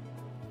 Who dat?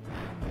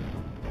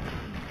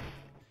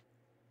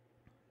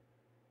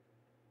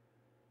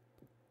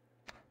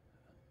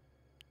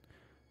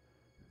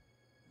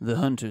 The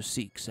hunter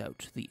seeks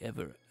out the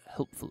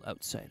ever-helpful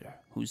outsider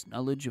whose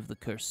knowledge of the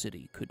cursed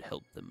city could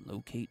help them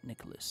locate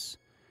Nicholas.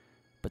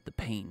 But the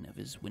pane of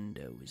his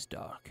window is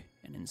dark,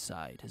 and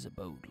inside his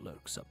abode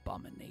lurks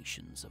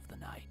abominations of the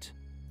night.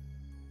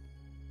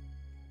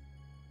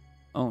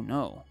 Oh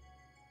no.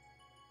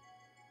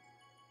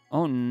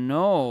 Oh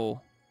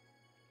no.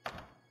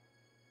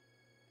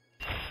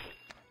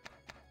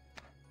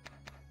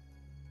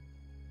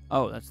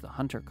 Oh, that's the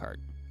hunter card.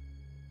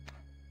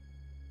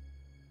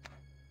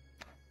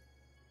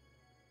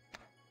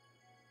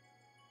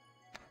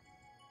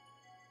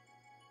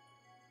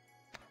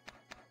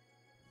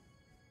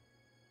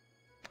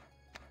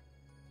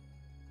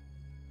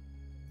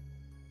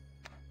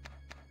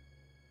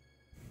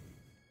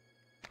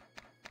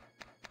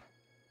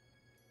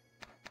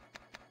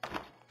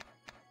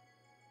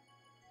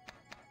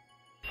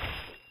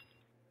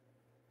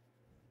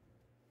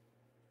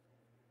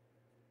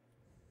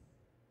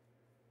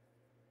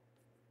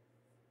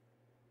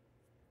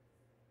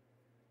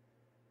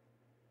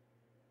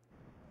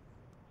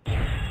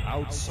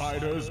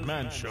 Outsider's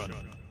Mansion.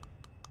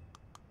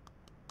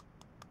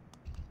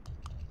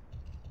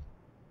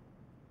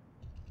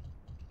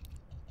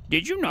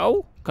 Did you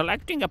know?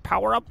 Collecting a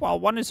power-up while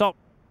one is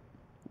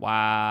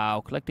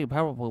Wow, collecting a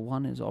power-up while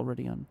one is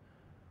already on...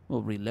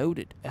 Well,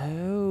 reloaded.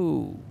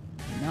 Oh,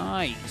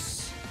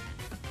 nice.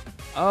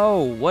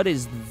 Oh, what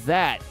is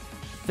that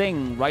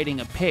thing riding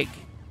a pig?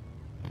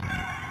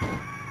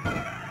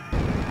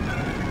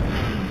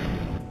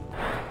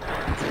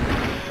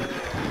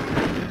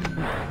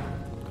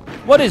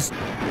 What is...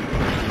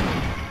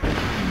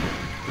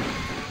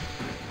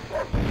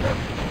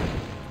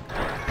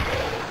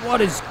 What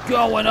is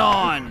going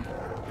on?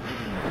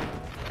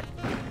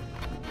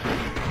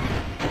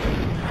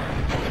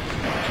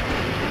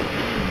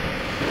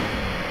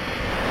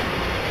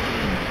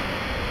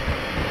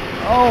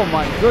 Oh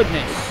my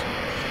goodness.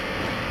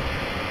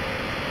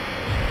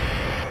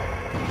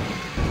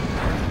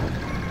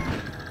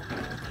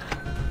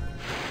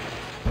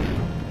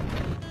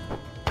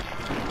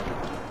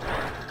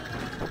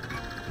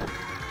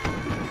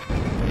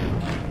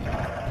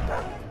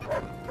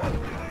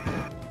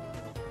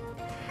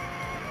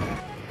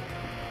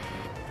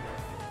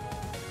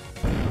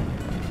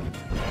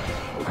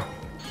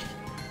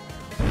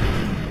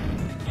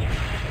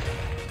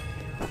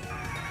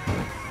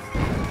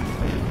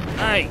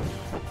 Hey.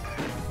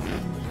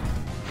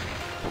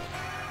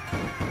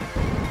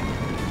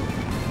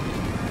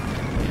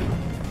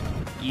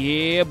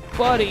 Yeah,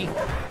 buddy.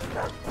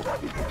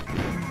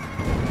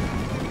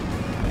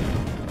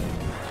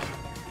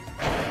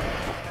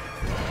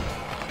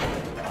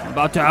 I'm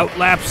about to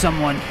outlap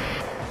someone.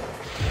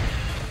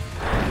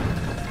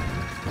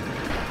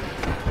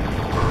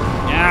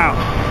 Ow.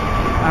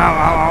 Ow,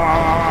 ow, ow, ow,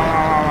 ow,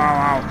 ow,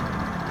 ow, ow.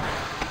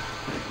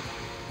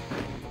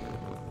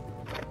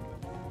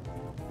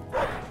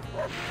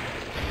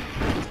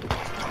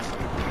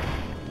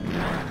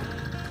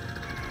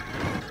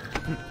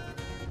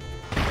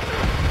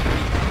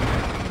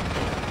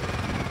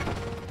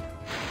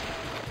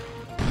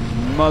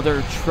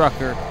 Mother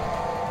trucker.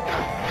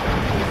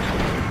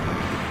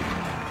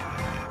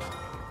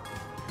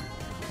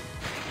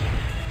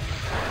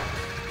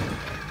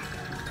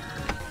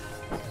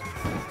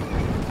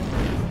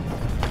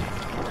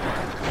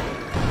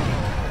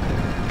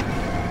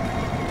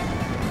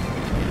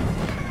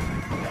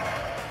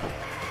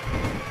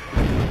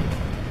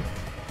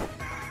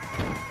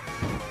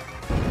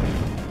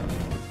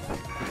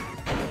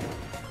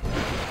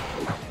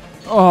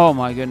 Oh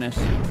my goodness.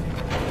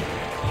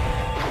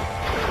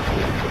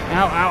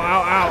 Ow, ow,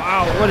 ow, ow,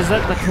 ow. What is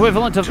that? The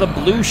equivalent of the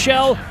blue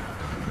shell?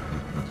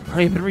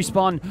 Hurry up and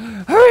respawn.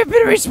 Hurry up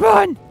and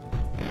respawn!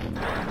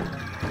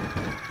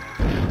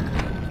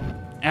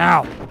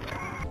 Ow.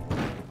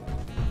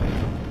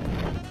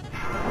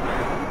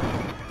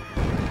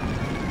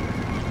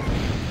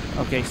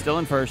 Okay, still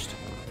in first.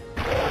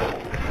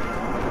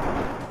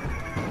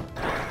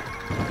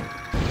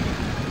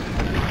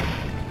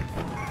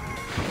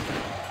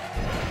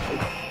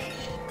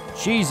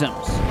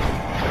 Jeezums.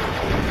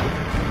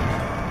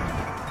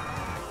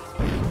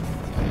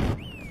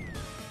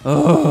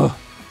 Oh.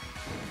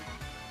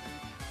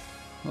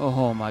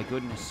 Oh my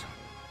goodness.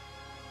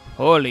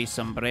 Holy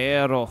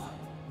sombrero.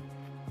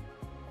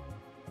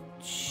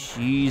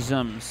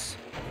 Jeezums.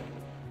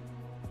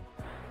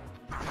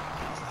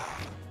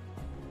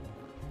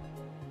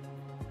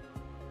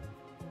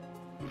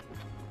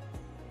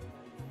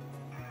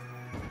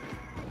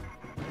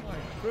 My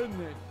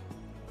goodness.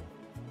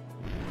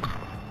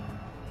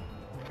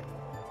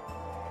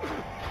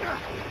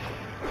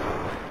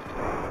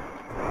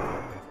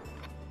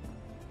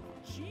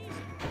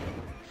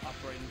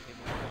 Operating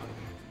table.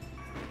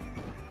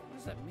 What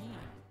does that mean?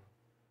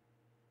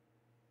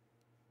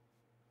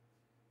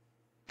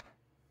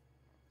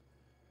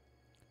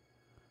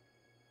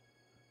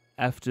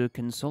 After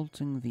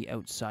consulting the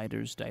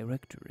Outsider's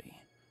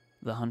directory,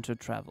 the hunter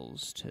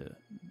travels to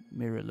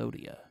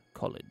Mirilodia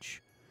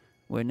College,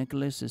 where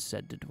Nicholas is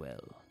said to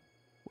dwell.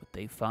 What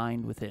they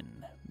find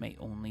within may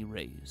only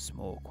raise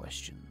more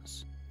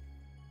questions.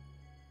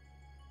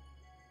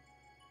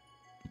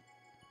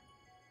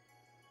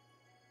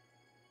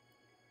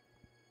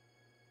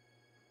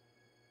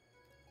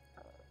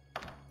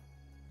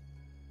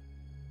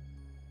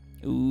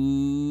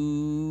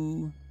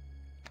 Ooh.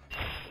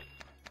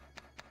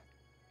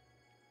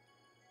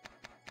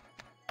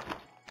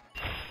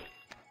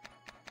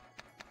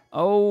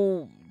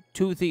 Oh,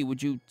 Toothy,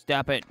 would you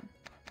stop it?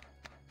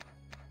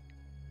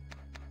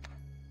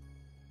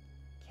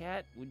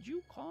 Cat, would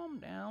you calm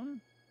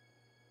down?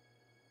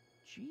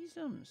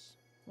 Jeezums.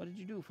 What did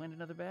you do? Find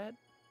another bat?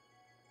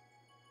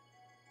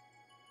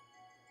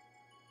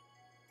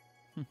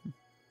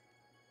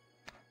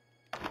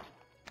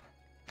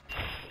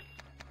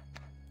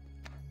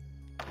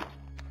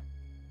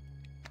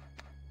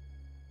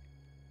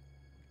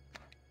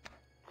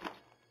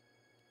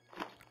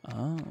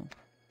 Oh.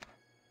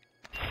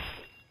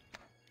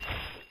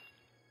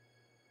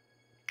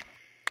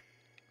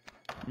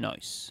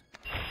 Nice.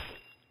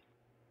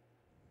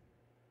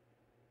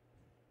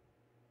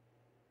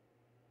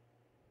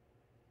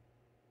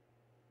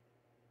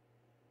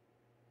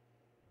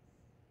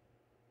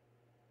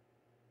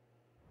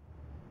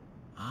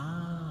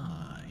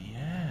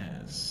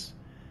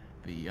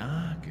 The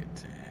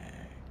architect.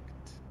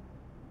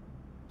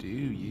 Do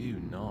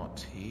you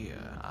not hear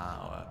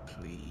our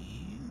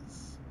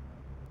pleas?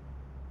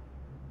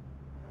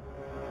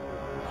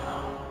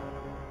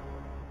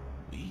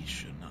 We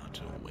should not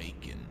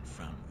awaken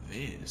from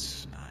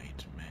this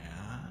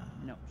nightmare.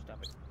 No, stop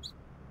it.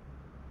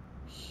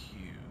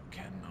 You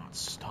cannot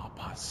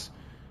stop us.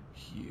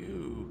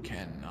 You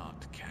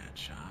cannot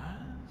catch us.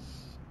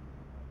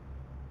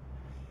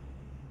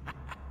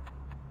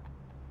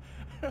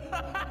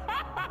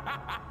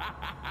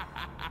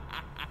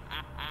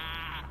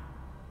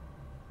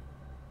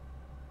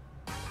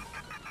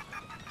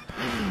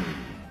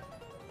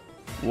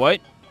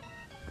 What?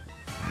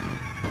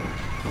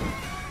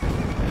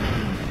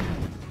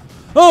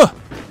 Oh!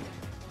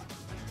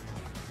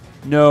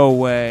 No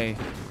way.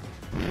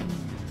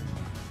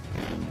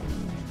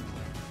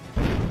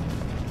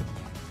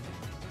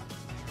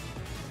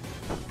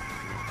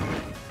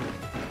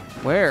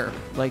 Where?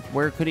 Like,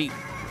 where could he...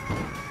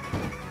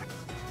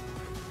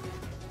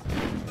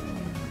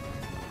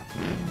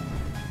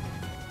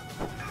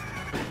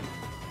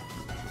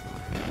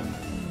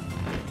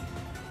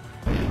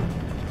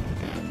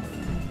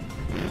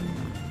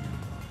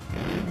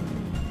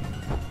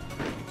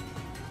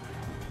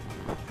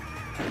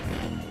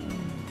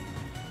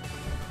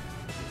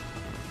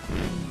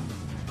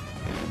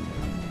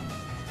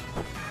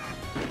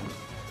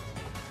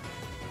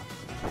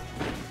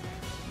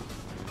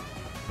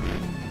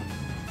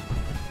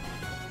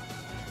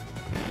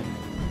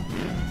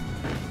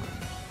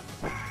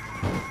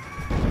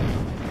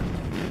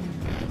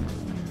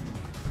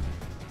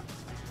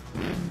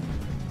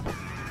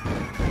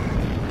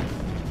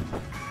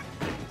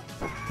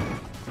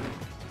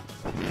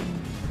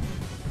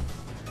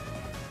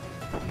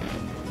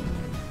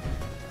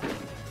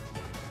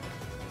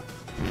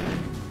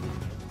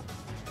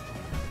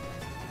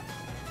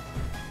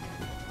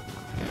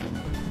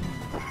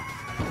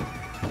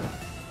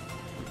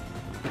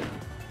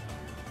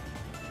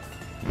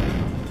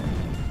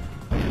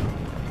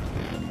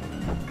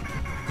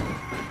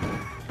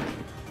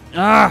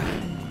 Ah!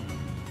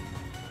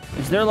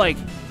 Is there like...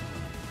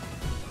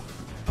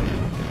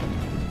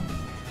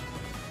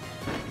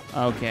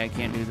 Okay, I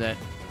can't do that.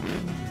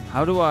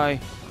 How do I...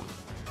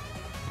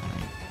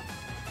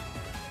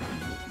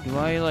 Do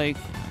I like...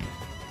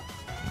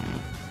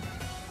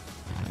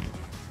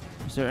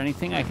 Is there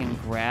anything I can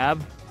grab?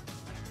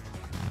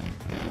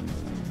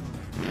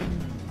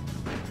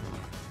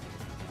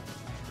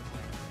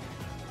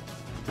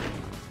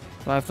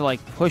 Do I have to like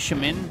push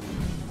him in?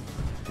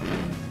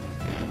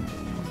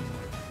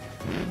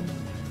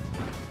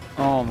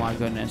 Oh my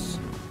goodness.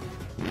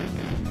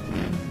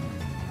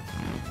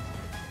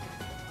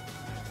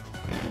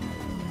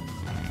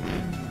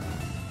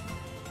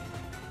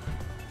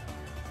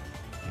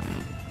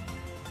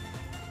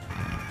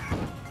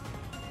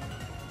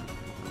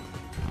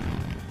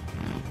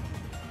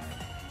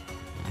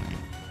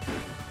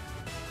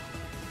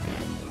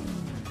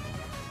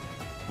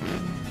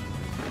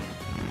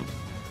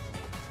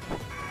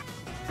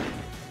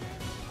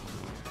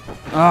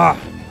 Ah!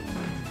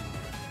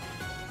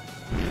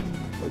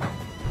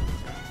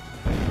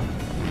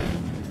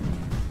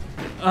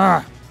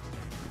 Ah!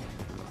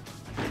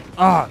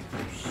 Ah!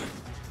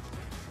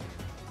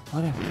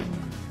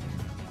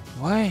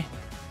 What?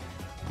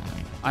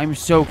 I'm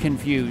so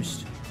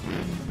confused.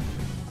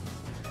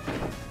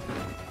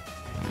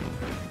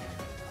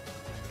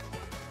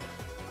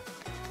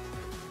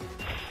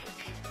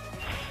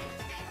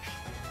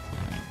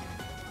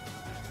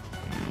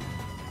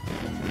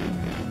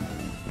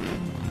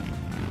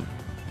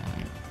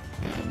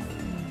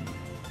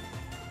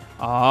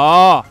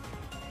 Ah!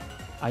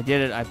 I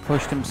did it. I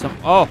pushed him some...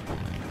 Oh!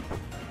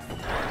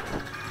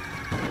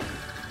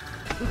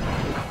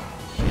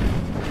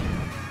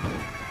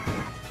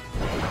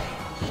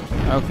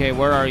 Okay,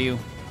 where are you?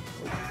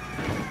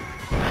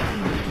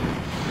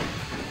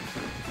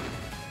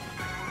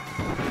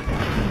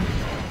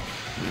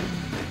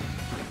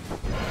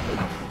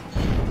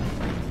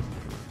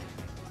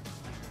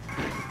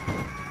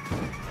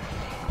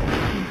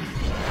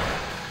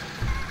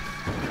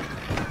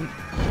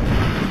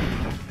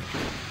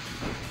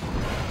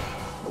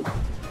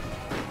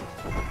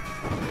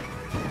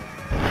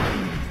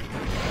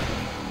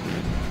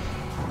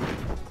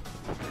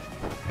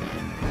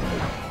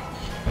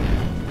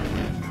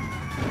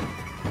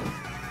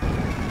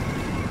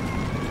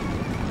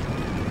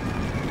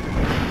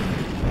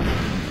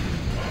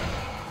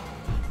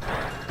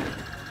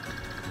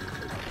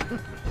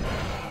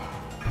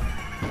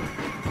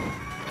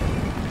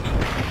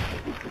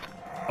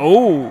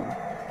 Oh!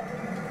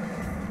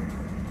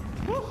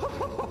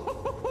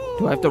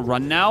 Do I have to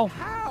run now?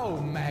 How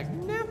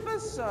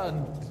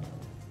magnificent!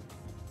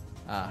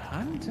 A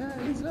hunter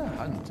is a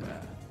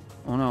hunter,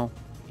 Oh no.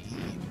 even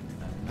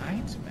in a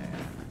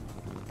nightmare.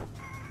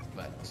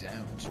 But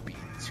don't be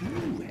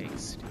too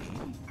hasty.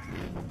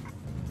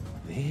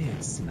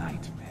 This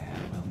nightmare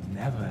will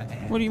never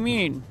end. What do you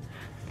mean?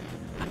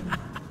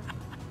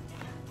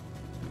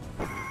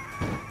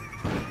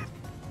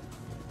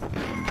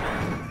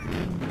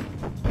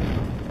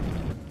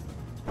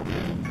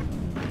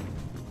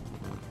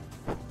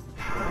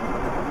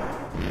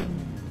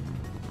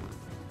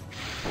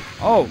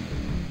 Oh.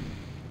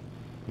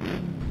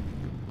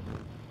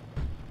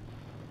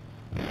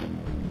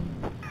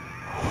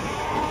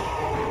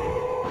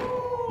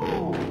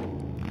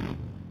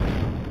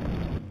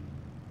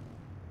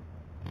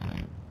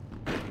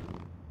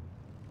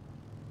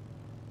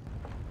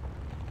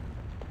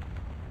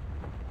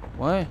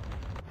 What?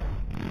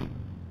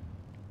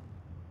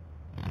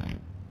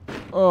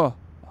 Oh.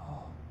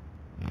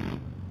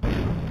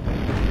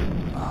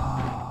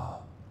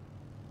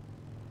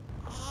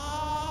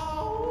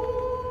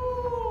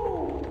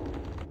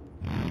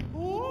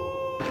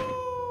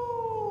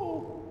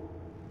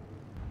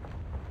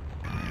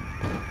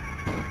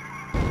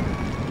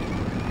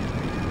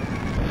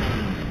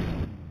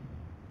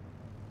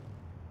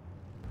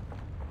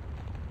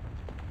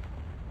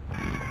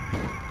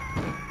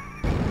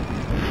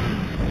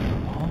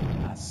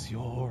 On us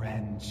your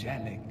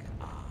angelic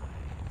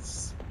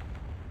eyes.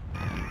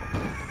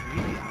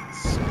 Free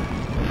us of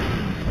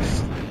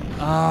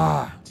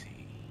Ah.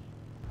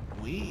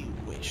 we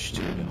wish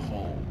to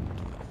behold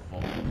the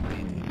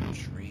forbidden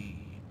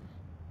dream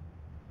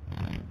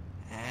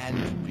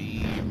and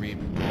be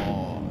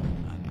reborn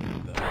under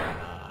the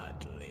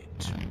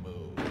blood-lit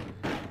moon.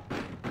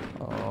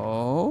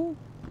 Oh.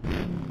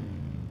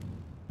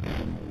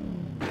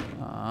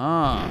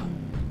 Ah.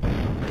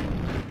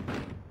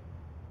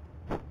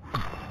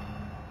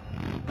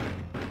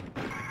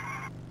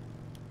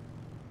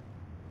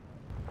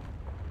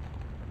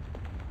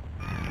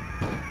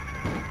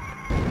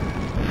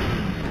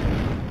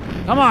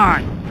 Come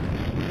on!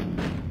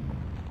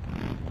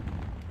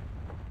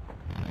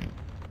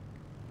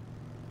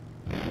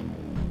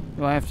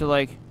 Do I have to,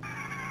 like...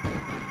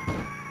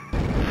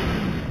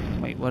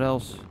 Wait, what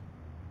else?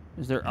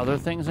 Is there other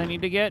things I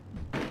need to get?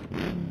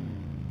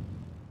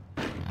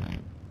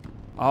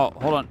 Oh,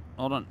 hold on,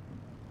 hold on.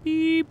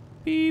 Beep,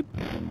 beep.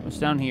 What's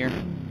down here?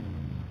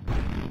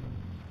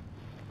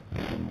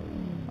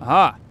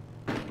 Aha!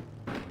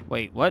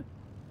 Wait, what?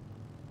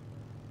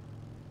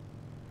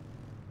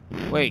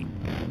 Wait.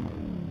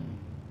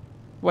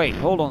 Wait,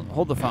 hold on.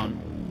 Hold the phone.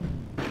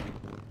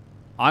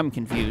 I'm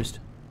confused.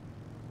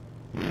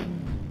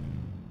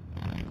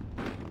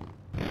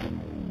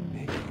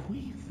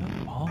 Bequeath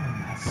upon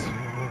us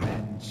your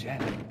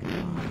angelic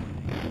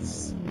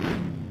eyes.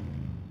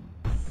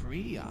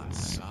 Free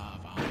us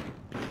of our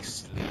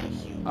beastly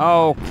human.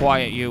 Oh,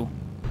 quiet you.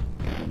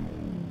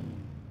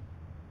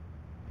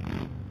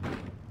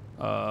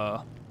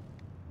 Oh.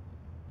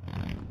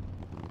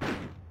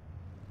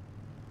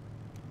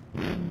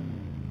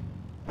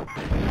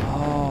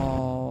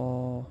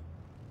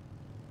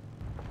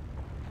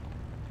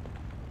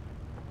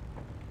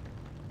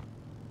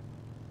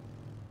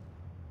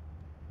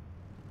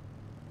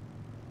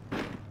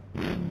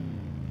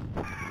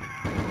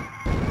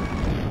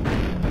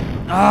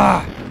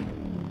 Ah!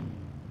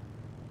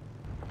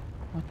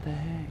 What the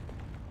heck?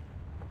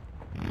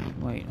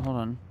 Wait, hold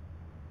on.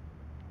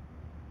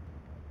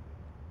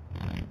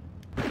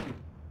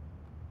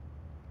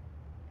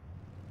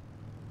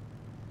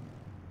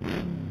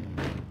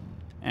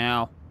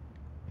 Ow.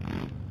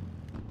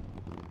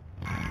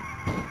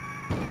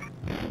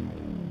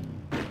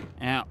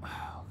 Ow.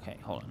 Okay,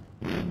 hold on.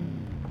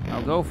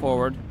 I'll go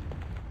forward,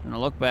 and I'll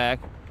look back,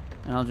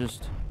 and I'll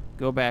just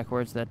go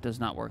backwards. That does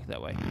not work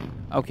that way.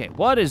 Okay,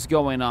 what is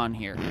going on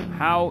here?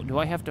 How do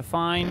I have to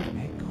find...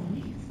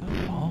 Bequeath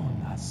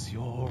upon us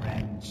your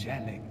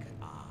angelic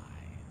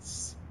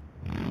eyes.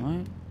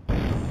 What?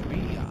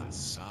 Free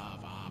us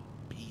of our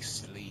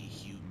beastly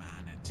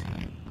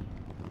humanity.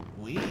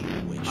 We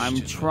wish I'm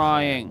to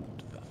trying.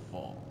 behold the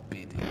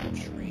forbidden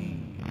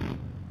dream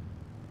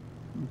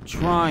I'm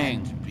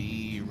trying. and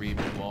be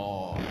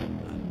reborn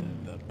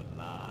under the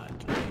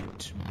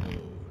blood-lit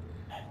moon.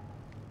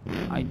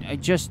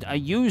 I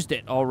used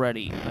it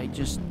already. Do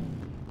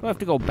I have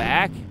to go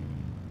back?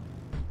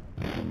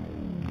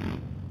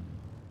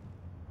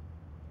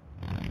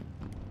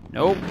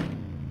 Nope.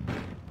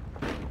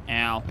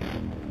 Ow.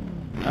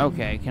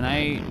 Okay, can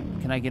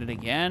I get it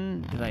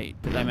again?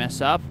 Did I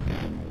mess up?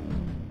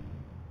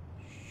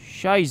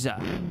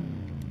 Shiza.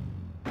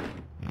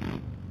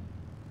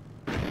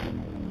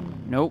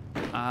 Nope.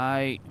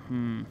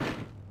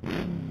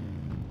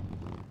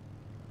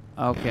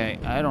 Okay,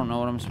 I don't know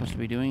what I'm supposed to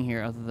be doing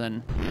here other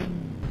than...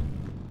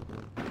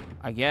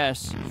 I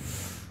guess.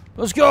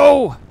 Let's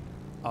go!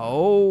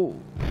 Oh.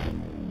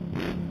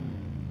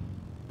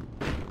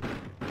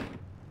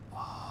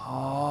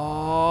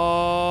 Oh.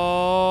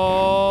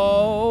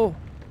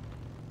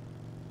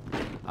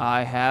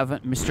 I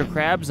haven't... Mr.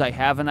 Krabs, I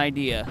have an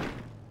idea.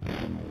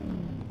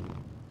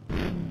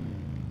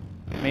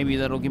 Maybe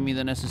that'll give me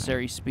the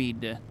necessary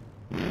speed to...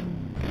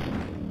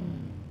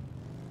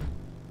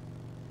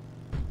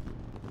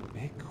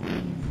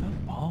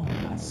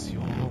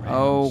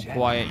 Oh,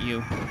 quiet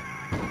you.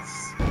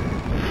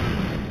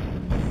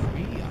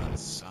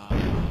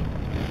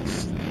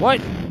 What?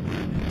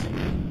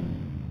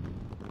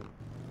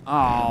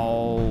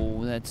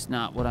 Oh, that's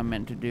not what I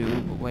meant to do,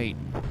 but wait.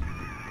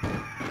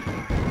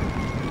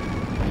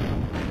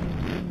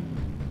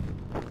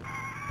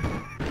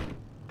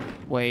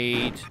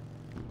 Wait.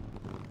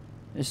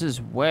 This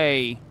is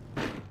way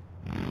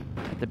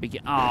at the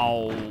beginning.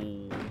 Oh,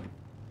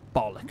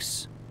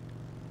 bollocks.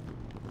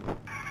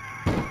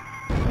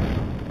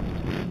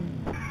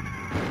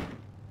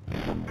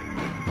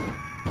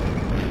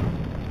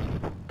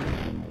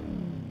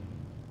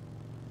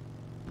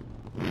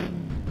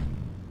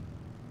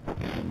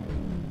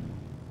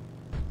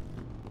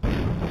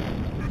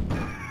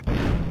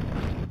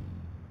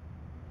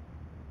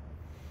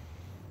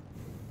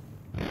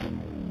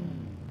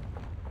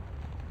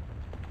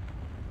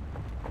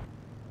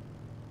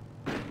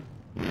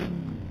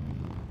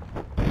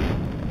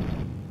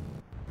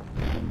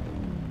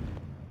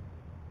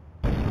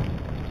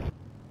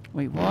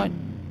 Wait, what?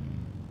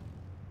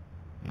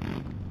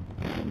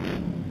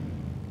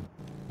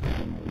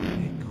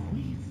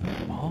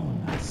 Bequeath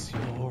upon us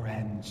your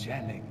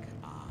angelic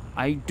eyes.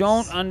 I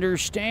don't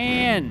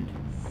understand.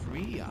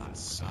 Free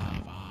us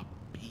of our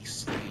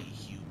beastly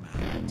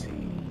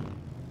humanity.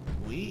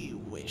 We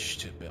wish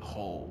to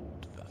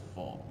behold the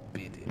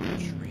forbidden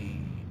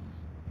dream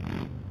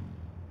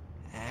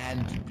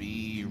and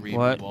be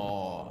What?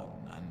 reborn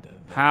under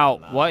the How?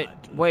 blood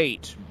What? of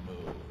Wait.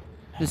 moon.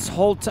 This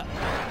whole time.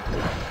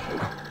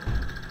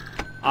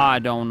 I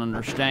don't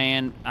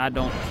understand. I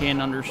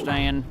can't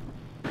understand.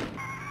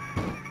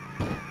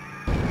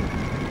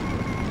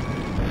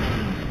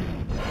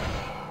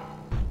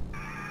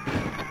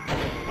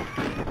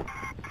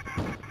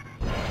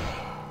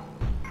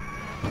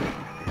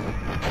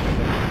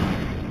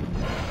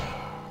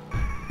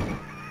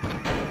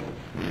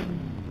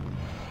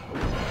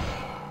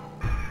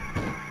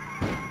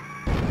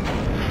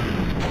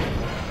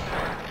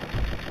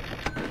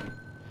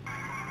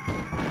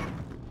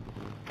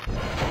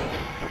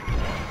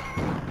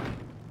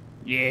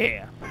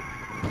 Yeah.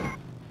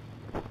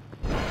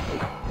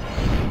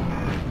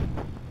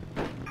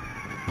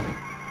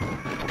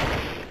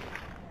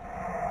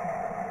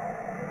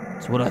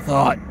 That's what I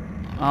thought.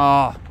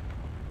 Ah.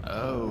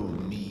 Oh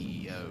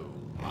me, oh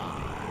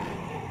my.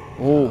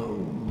 Oh. Oh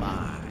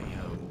my,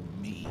 oh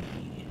me.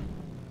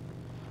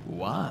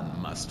 One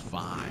must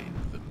find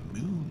the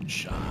moon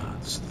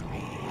shards 3.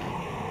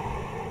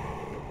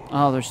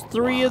 Oh, there's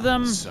 3 of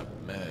them. One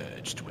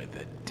submerged with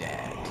the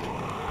dead.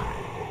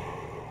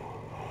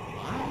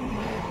 One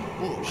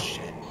where bush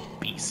and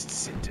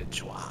beasts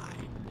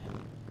intertwine.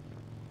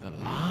 The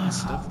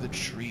last of the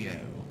trio,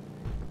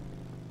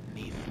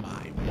 neath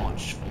my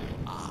watchful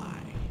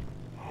eye,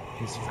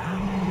 is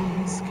found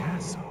in this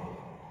castle.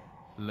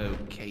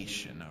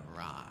 Location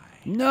awry.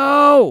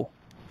 No.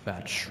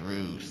 The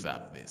truth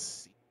of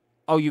this.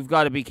 Oh, you've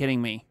got to be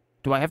kidding me.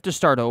 Do I have to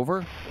start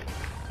over?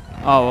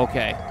 Oh,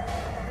 okay.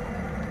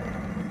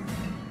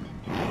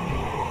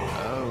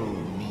 Oh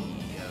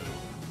me,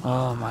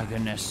 Oh my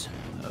goodness.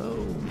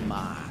 oh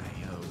my,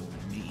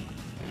 oh me.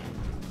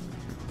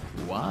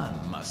 One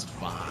must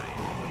find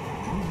the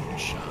moon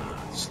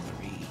shards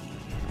 3.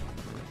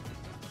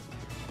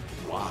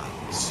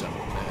 One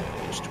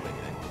submerged with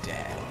the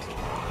dead.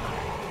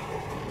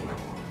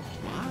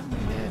 One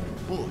where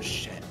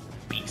bush and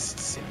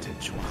beasts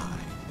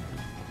intertwine.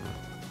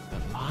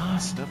 The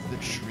last of the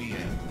trio,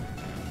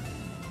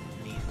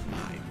 neath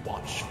my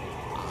watchful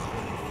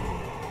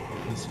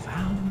eye, is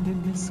found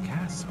in this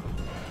castle.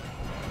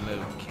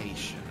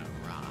 Location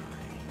awry.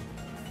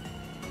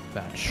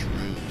 The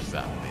truth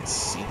of this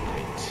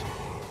secret,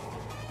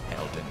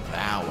 held in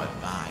thou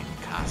of thine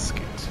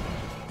casket,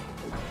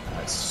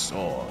 a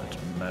sword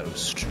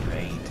most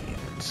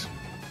radiant.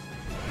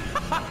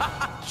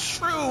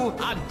 True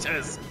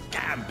hunter's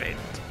gambit.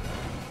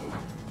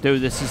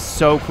 Dude, this is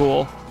so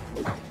cool.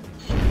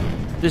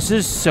 This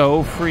is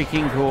so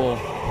freaking cool.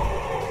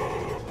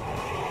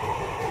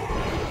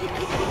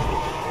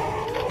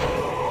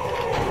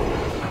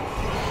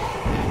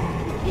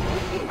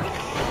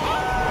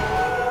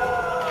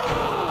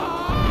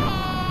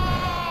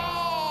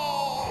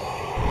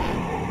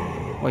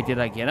 Wait, did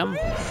I get him?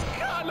 This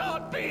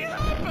cannot be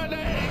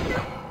happening!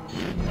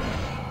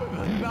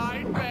 The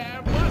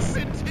nightmare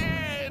mustn't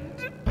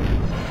end!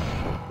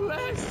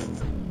 Lest...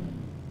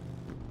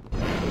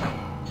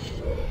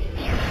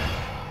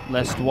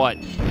 Lest what?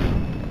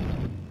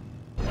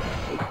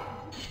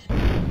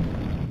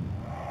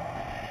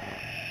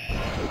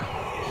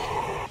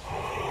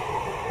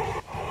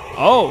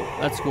 Oh,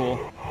 that's cool.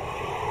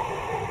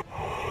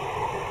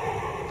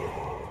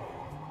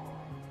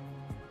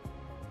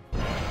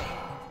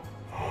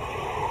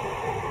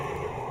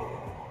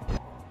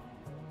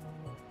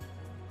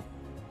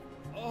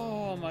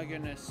 Oh my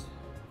goodness.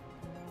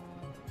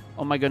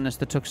 Oh my goodness,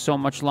 that took so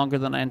much longer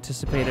than I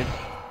anticipated.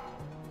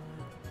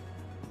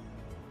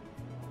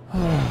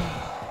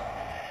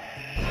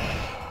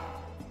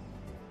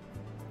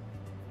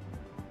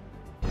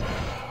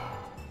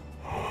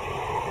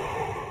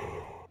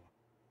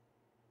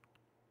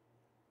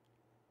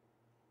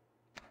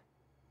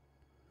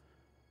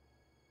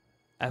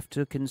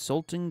 After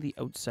consulting the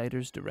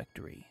Outsider's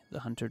Directory,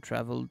 the hunter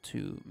traveled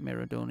to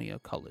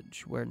Meridonia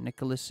College, where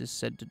Nicholas is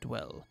said to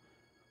dwell.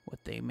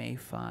 What they may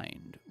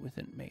find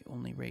within may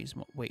only raise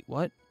more... Wait,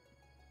 what?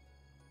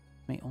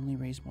 May only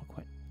raise more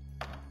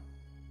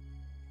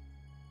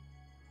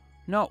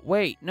No,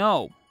 wait,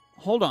 no.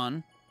 Hold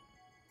on.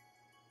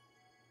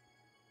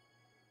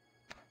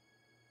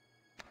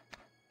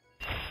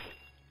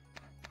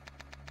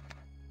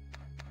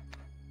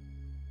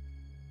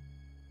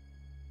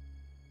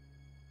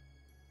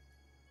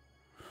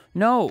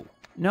 No,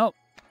 no.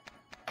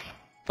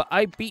 But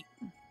I beat...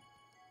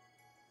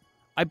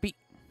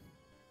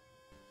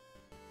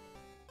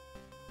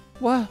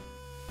 What?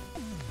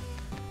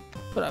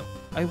 But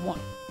I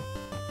want...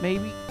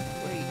 Maybe...